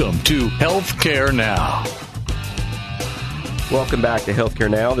 Welcome to Healthcare Now. Welcome back to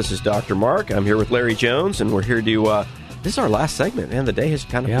Healthcare Now. This is Dr. Mark. I'm here with Larry Jones, and we're here to, this is our last segment, man. The day has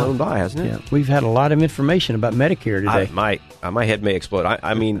kind of flown by, hasn't it? Yeah. We've had a lot of information about Medicare today. My head may explode.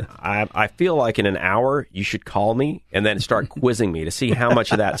 I feel like in an hour you should call me and then start quizzing me to see how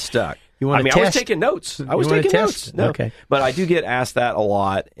much of that stuck. You want to I was taking notes. I was taking notes. No. Okay. But I do get asked that a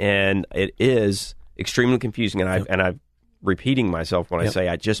lot, and it is extremely confusing, and I'm repeating myself when I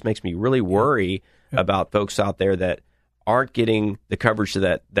say it just makes me really worry about folks out there that aren't getting the coverage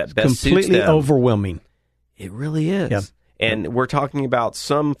that best suits them. Completely overwhelming. It really is. And we're talking about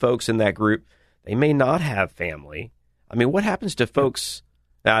some folks in that group, they may not have family. I mean, what happens to folks?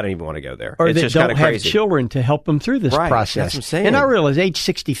 I don't even want to go there. Or it's they just don't have crazy. children to help them through this process. That's what I'm saying. And I realize age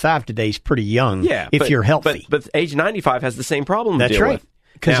 65 today is pretty young if you're healthy. But age 95 has the same problem That's to deal right. with.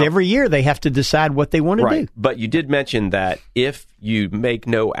 Because Now, every year they have to decide what they want to do. But you did mention that if you make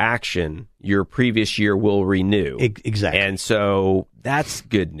no action, your previous year will renew. Exactly. And so that's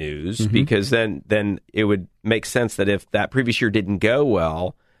good news because then it would make sense that if that previous year didn't go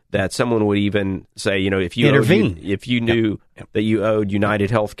well, that someone would even say, if you intervene. If you knew that you owed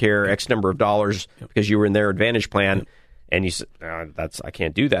United Healthcare X number of dollars because you were in their Advantage plan, and you said, I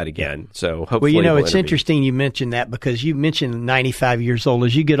can't do that again. So hopefully, it's interesting you mentioned that because you mentioned 95 years old.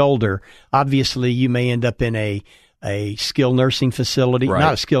 As you get older, obviously you may end up in a skilled nursing facility,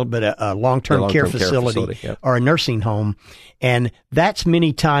 not a skilled, but a long-term care facility or a nursing home. And that's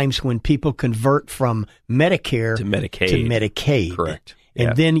many times when people convert from Medicare to Medicaid. Correct.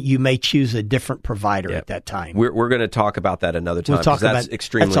 And then you may choose a different provider at that time. We're going to talk about that another time. We'll talk that's about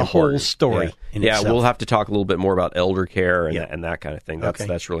extremely that's a important. whole story. Yeah, we'll have to talk a little bit more about elder care and that kind of thing.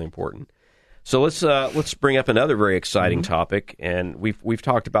 That's really important. So let's bring up another very exciting topic, and we've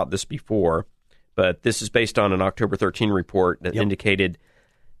talked about this before, but this is based on an October 13 report that indicated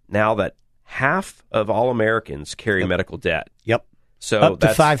now that half of all Americans carry medical debt. Yep. So up to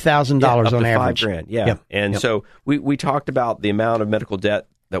 $5,000 on average. $5,000, And so we talked about the amount of medical debt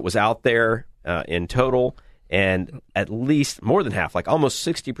that was out there in total, and at least more than half, like almost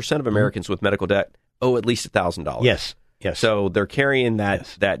 60% of Americans with medical debt owe at least $1,000. Yes. So they're carrying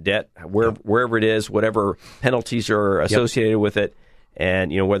that debt wherever it is, whatever penalties are associated with it,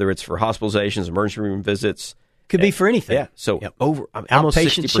 and whether it's for hospitalizations, emergency room visits, could be for anything. Yeah. So over almost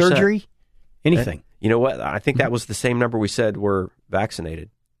outpatient 60%. surgery, anything. You know what? I think that was the same number we said were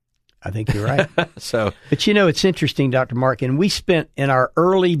vaccinated. I think you're right. But it's interesting, Dr. Mark, and we spent in our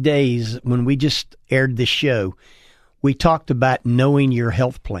early days when we just aired this show, we talked about knowing your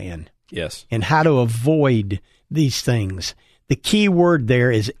health plan. Yes. And how to avoid these things. The key word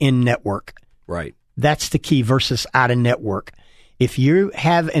there is in-network. Right. That's the key versus out-of-network. If you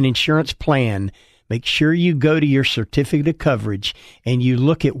have an insurance plan, make sure you go to your certificate of coverage and you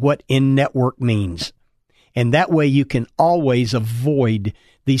look at what in-network means. And that way you can always avoid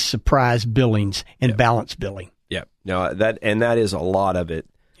these surprise billings and balance billing. Yeah. No, that is a lot of it.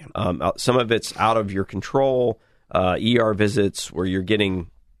 Some of it's out of your control. ER visits where you're getting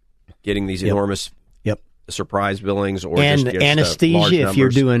these enormous surprise billings or and just anesthesia large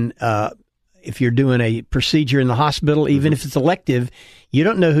if you're doing a procedure in the hospital, even if it's elective, you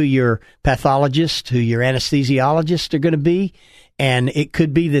don't know who your pathologist, who your anesthesiologist are going to be, and it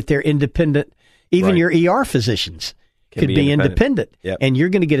could be that they're independent. Even your ER physicians could be independent, and you're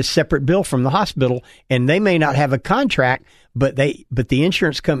going to get a separate bill from the hospital, and they may not have a contract, but the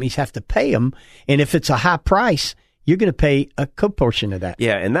insurance companies have to pay them, and if it's a high price, you're going to pay a co-portion of that.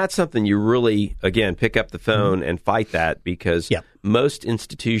 Yeah, and that's something you really, again, pick up the phone and fight that because most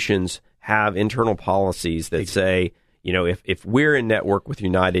institutions have internal policies that say, if we're in network with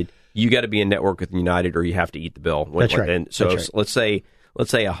United, you got to be in network with United or you have to eat the bill. That's right. And so let's say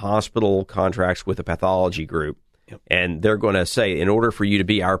a hospital contracts with a pathology group, and they're going to say, in order for you to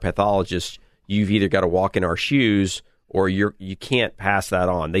be our pathologist, you've either got to walk in our shoes or you can't pass that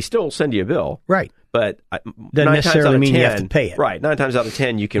on. They still send you a bill. Right. But doesn't necessarily mean you have to pay it. Right. 9 times out of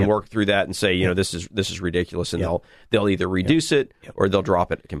 10, you can work through that and say, this is ridiculous, and they'll either reduce it or they'll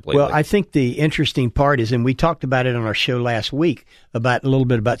drop it completely. Well, I think the interesting part is, and we talked about it on our show last week, about a little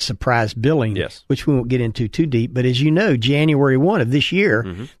bit about surprise billing, which we won't get into too deep. But as you know, January 1 of this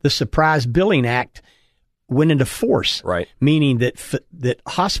year, the Surprise Billing Act went into force, right? Meaning that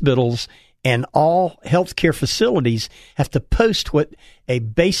hospitals and all healthcare facilities have to post what a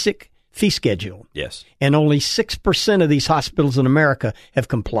basic fee schedule. Yes. And only 6% of these hospitals in America have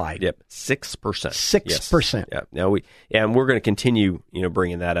complied. Yep. 6%. 6%. Yes. Yeah. Now we're going to continue,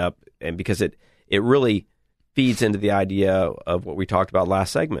 bringing that up, and because it really feeds into the idea of what we talked about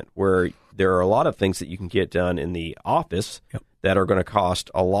last segment, where there are a lot of things that you can get done in the office that are going to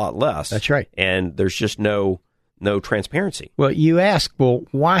cost a lot less. That's right. And there's just no transparency. Well, you ask,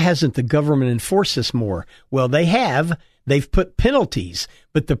 why hasn't the government enforced this more? Well, they have. They've put penalties.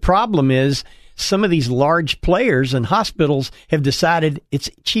 But the problem is some of these large players and hospitals have decided it's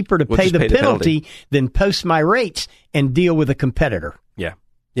cheaper to pay the penalty than post my rates and deal with a competitor. Yeah.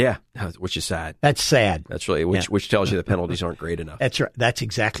 Yeah, which is sad. That's sad. That's really which tells you the penalties aren't great enough. That's right. That's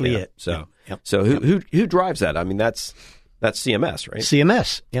exactly it. So who drives that? I mean, that's CMS, right?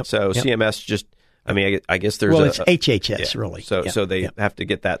 CMS. Yep. So CMS just. I mean, I guess there's it's HHS, really. So they have to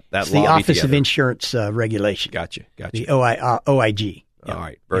get that it's lobby the Office together. of Insurance Regulation. Gotcha. The OIG. All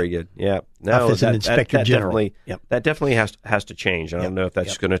right, very good. Yeah, no, Office of Inspector General. That definitely has to change. I don't know if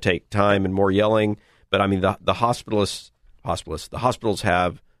that's going to take time and more yelling, but I mean the hospitals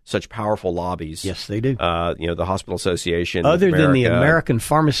have such powerful lobbies. Yes, they do. The Hospital Association. Other than the American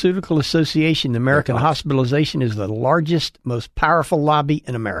Pharmaceutical Association, the American Hospitalization is the largest, most powerful lobby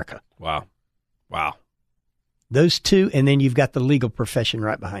in America. Wow. Those two, and then you've got the legal profession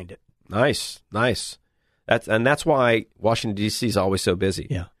right behind it. Nice. That's why Washington D.C. is always so busy.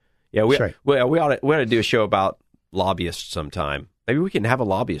 Yeah. We ought to do a show about lobbyists sometime. Maybe we can have a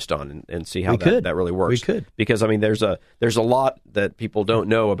lobbyist on and see how that really works. We could, because I mean, there's a lot that people don't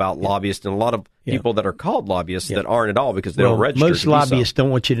know about lobbyists, and a lot of people that are called lobbyists that aren't at all because they don't register. Most lobbyists don't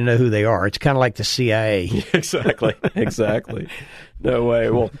want you to know who they are. It's kind of like the CIA. Exactly. No way.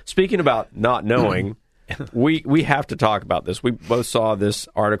 Well, speaking about not knowing. We have to talk about this. We both saw this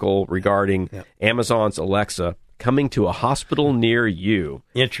article regarding Amazon's Alexa coming to a hospital near you.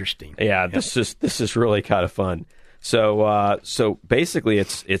 Interesting. Yeah, this is really kind of fun. So basically,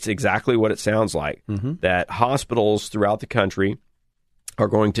 it's exactly what it sounds like. That hospitals throughout the country are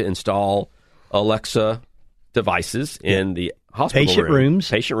going to install Alexa devices in the hospital patient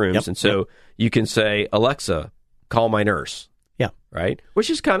rooms, and so you can say, Alexa, call my nurse. Right? Which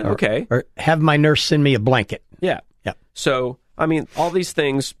is kind of okay. Or have my nurse send me a blanket. Yeah. So, I mean, all these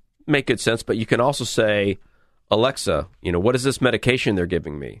things make good sense, but you can also say, Alexa, what is this medication they're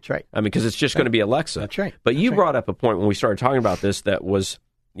giving me? That's right. I mean, because it's just going to be Alexa. That's right. But you brought up a point when we started talking about this that was,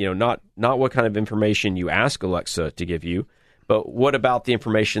 not what kind of information you ask Alexa to give you, but what about the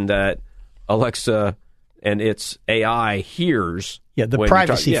information that Alexa and its AI hears? Yeah, the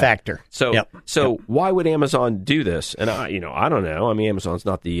privacy factor. So why would Amazon do this? And I don't know. I mean, Amazon's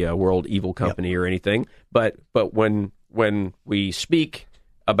not the world evil company or anything. But when we speak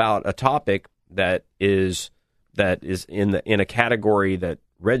about a topic that is in a category that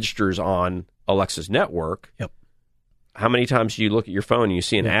registers on Alexa's network, how many times do you look at your phone and you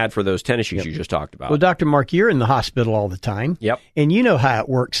see an ad for those tennis shoes you just talked about? Well, Dr. Mark, you're in the hospital all the time. Yep. And you know how it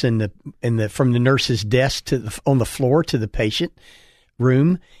works in the from the nurse's desk on the floor to the patient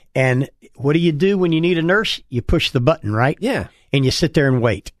room. And what do you do when you need a nurse? You push the button, right? Yeah. And you sit there and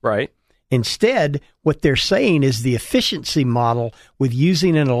wait. Right. Instead, what they're saying is the efficiency model with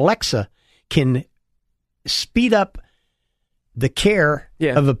using an Alexa can speed up the care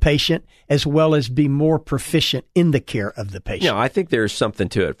of a patient as well as be more proficient in the care of the patient. Yeah, I think there's something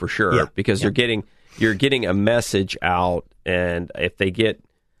to it for sure because you're getting a message out, and if they get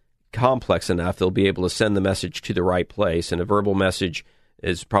complex enough, they'll be able to send the message to the right place, and a verbal message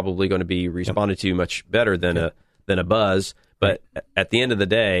is probably going to be responded to much better than a buzz. But at the end of the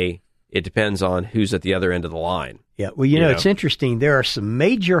day, it depends on who's at the other end of the line. Yeah, well, you know, it's interesting. There are some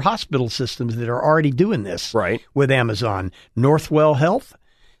major hospital systems that are already doing this with Amazon. Northwell Health,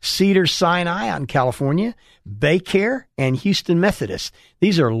 Cedars-Sinai out in California, Baycare, and Houston Methodist.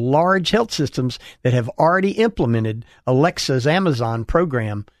 These are large health systems that have already implemented Alexa's Amazon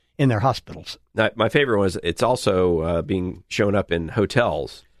program in their hospitals. Now, my favorite was it's also being shown up in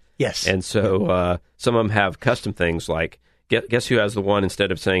hotels. Yes. And so some of them have custom things like, guess who has the one,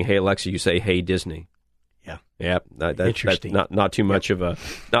 instead of saying, hey, Alexa, you say, hey, Disney. Yeah, Interesting. That's not too much of a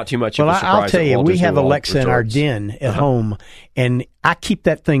surprise. Well, I'll tell you, we have Alexa in our resorts. den at home, and I keep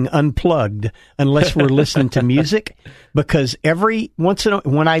that thing unplugged unless we're listening to music, because every once in a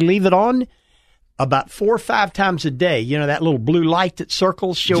when I leave it on, about 4 or 5 times a day, that little blue light that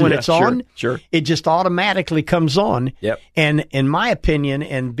circles showing it's on, sure. It just automatically comes on. Yep. And in my opinion,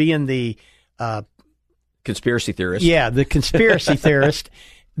 and being the conspiracy theorist, the conspiracy theorist,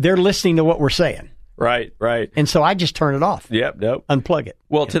 they're listening to what we're saying. Right. And so I just turn it off. Yep, nope. Unplug it.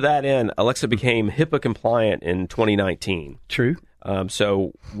 Well, to that end, Alexa became HIPAA compliant in 2019. True.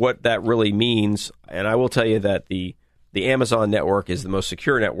 So what that really means, and I will tell you that the Amazon network is the most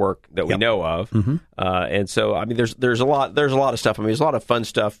secure network that we know of. Mm-hmm. And so, I mean, there's a lot of stuff. I mean, there's a lot of fun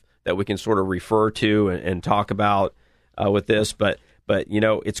stuff that we can sort of refer to and talk about with this. But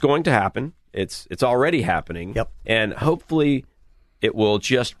it's going to happen. It's already happening. Yep. And hopefully, it will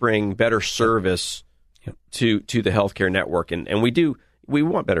just bring better service to the healthcare network. And we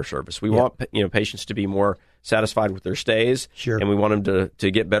want better service. We want patients to be more satisfied with their stays. Sure. And we want them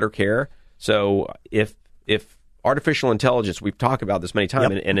to get better care. So if artificial intelligence, we've talked about this many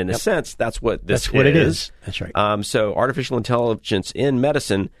times, and in a sense, that's what this is. That's what it is. That's right. So artificial intelligence in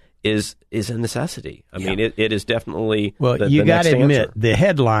medicine is a necessity. I mean, it is definitely you got to admit, answer. the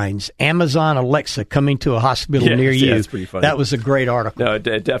headlines, Amazon Alexa coming to a hospital near you, that's pretty funny. That was a great article. No,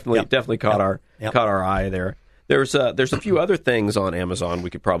 it definitely caught our eye there. There's a few other things on Amazon we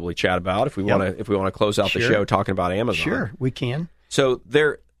could probably chat about if we want to close out the show talking about Amazon. Sure, we can. So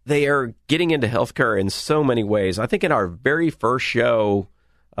they are getting into healthcare in so many ways. I think in our very first show,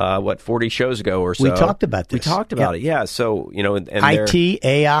 40 shows ago or so, we talked about this. We talked about it, yeah. So and IT,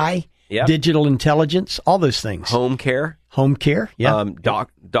 AI, digital intelligence, all those things. Home care,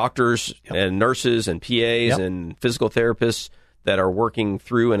 doctors and nurses and PAs and physical therapists that are working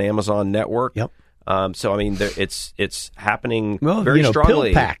through an Amazon network. Yep. So I mean, it's happening very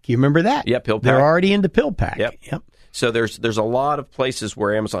strongly. PillPack, you remember that? Yeah, PillPack. They're already into PillPack. Yep. So there's a lot of places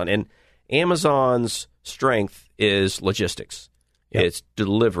where Amazon's strength is logistics. Yep. It's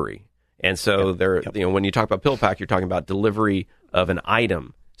delivery. And so when you talk about PillPack, you're talking about delivery of an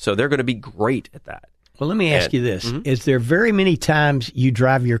item. So they're going to be great at that. Well, let me ask you this. Mm-hmm. Is there very many times you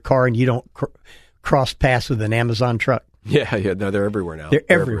drive your car and you don't cross paths with an Amazon truck? Yeah, no, they're everywhere now. They're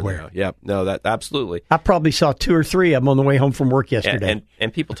everywhere now. Yeah, no, that absolutely. I probably saw 2 or 3 of them on the way home from work yesterday.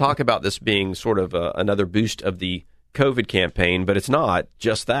 And people talk about this being sort of another boost of the COVID campaign, but it's not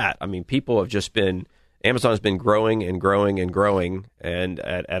just that. I mean, people have just been. Amazon has been growing and growing and growing, and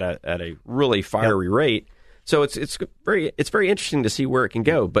at a really fiery rate. So it's very interesting to see where it can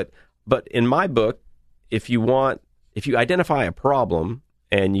go. But in my book, if you identify a problem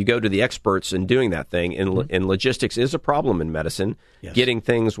and you go to the experts in doing that thing, and logistics is a problem in medicine, getting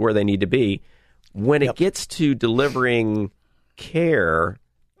things where they need to be. When it gets to delivering care,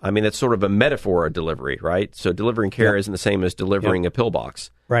 I mean, it's sort of a metaphor of delivery, right? So delivering care isn't the same as delivering a pill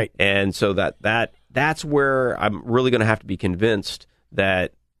box. Right. And so that's where I'm really going to have to be convinced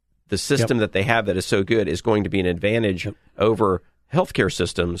that the system that they have that is so good is going to be an advantage over healthcare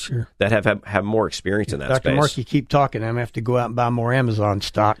systems that have more experience in that space. Dr. Mark, you keep talking. I'm going to have to go out and buy more Amazon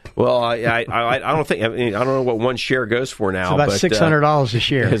stock. Well, I don't think, I don't know what one share goes for now. It's about $600 a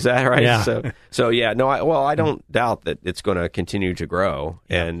share. Is that right? Yeah. So yeah, no, I don't doubt that it's going to continue to grow.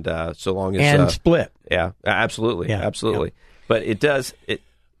 Yeah. And so long as... And split. Yeah, absolutely. Yeah. Absolutely. Yeah. But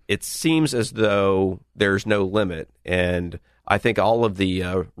it seems as though there's no limit. And I think all of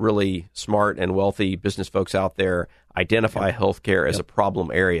the really smart and wealthy business folks out there identify healthcare as a problem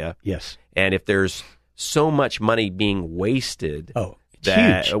area. Yes. And if there's so much money being wasted,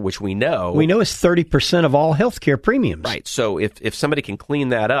 huge. Which we know it's 30% of all healthcare premiums. Right. So if somebody can clean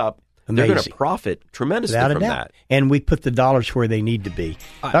that up, they're going to profit tremendously from that. And we put the dollars where they need to be.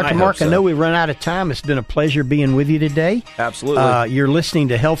 Dr. Mark, I know we run out of time. It's been a pleasure being with you today. Absolutely. You're listening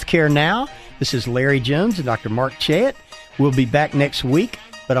to Healthcare Now. This is Larry Jones and Dr. Mark Chayet. We'll be back next week,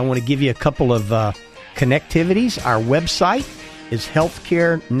 but I want to give you a couple of connectivities. Our website is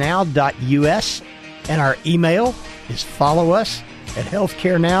healthcarenow.us, and our email is follow us at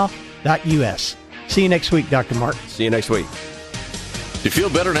healthcarenow.us. See you next week, Dr. Mark. See you next week. You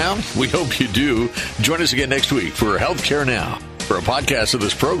feel better now? We hope you do. Join us again next week for Healthcare Now. For a podcast of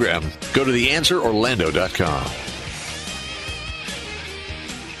this program, go to theanswerorlando.com.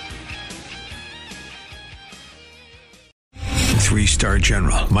 3-star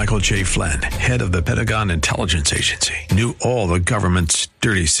general Michael J. Flynn, head of the Pentagon Intelligence Agency, knew all the government's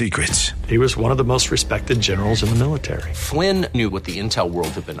dirty secrets. He was one of the most respected generals in the military. Flynn knew what the intel world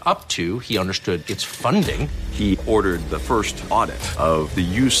had been up to. He understood its funding. He ordered the first audit of the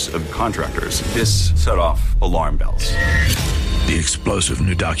use of contractors. This set off alarm bells. The explosive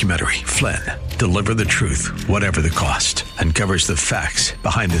new documentary, Flynn, Deliver the Truth, Whatever the Cost, uncovers the facts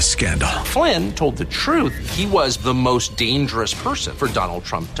behind this scandal. Flynn told the truth. He was the most dangerous person for Donald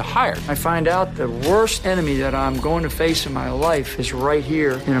Trump to hire. I find out the worst enemy that I'm going to face in my life is right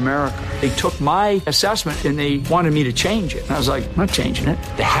here in America. They took my assessment and they wanted me to change it. And I was like, I'm not changing it.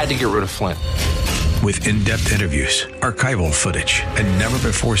 They had to get rid of Flynn. With in-depth interviews, archival footage, and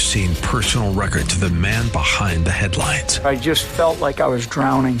never-before-seen personal records of the man behind the headlines. I just felt like I was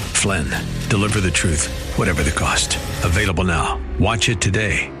drowning. Flynn, Deliver the Truth, Whatever the Cost. Available now. Watch it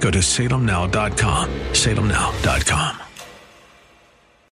today. Go to salemnow.com. salemnow.com.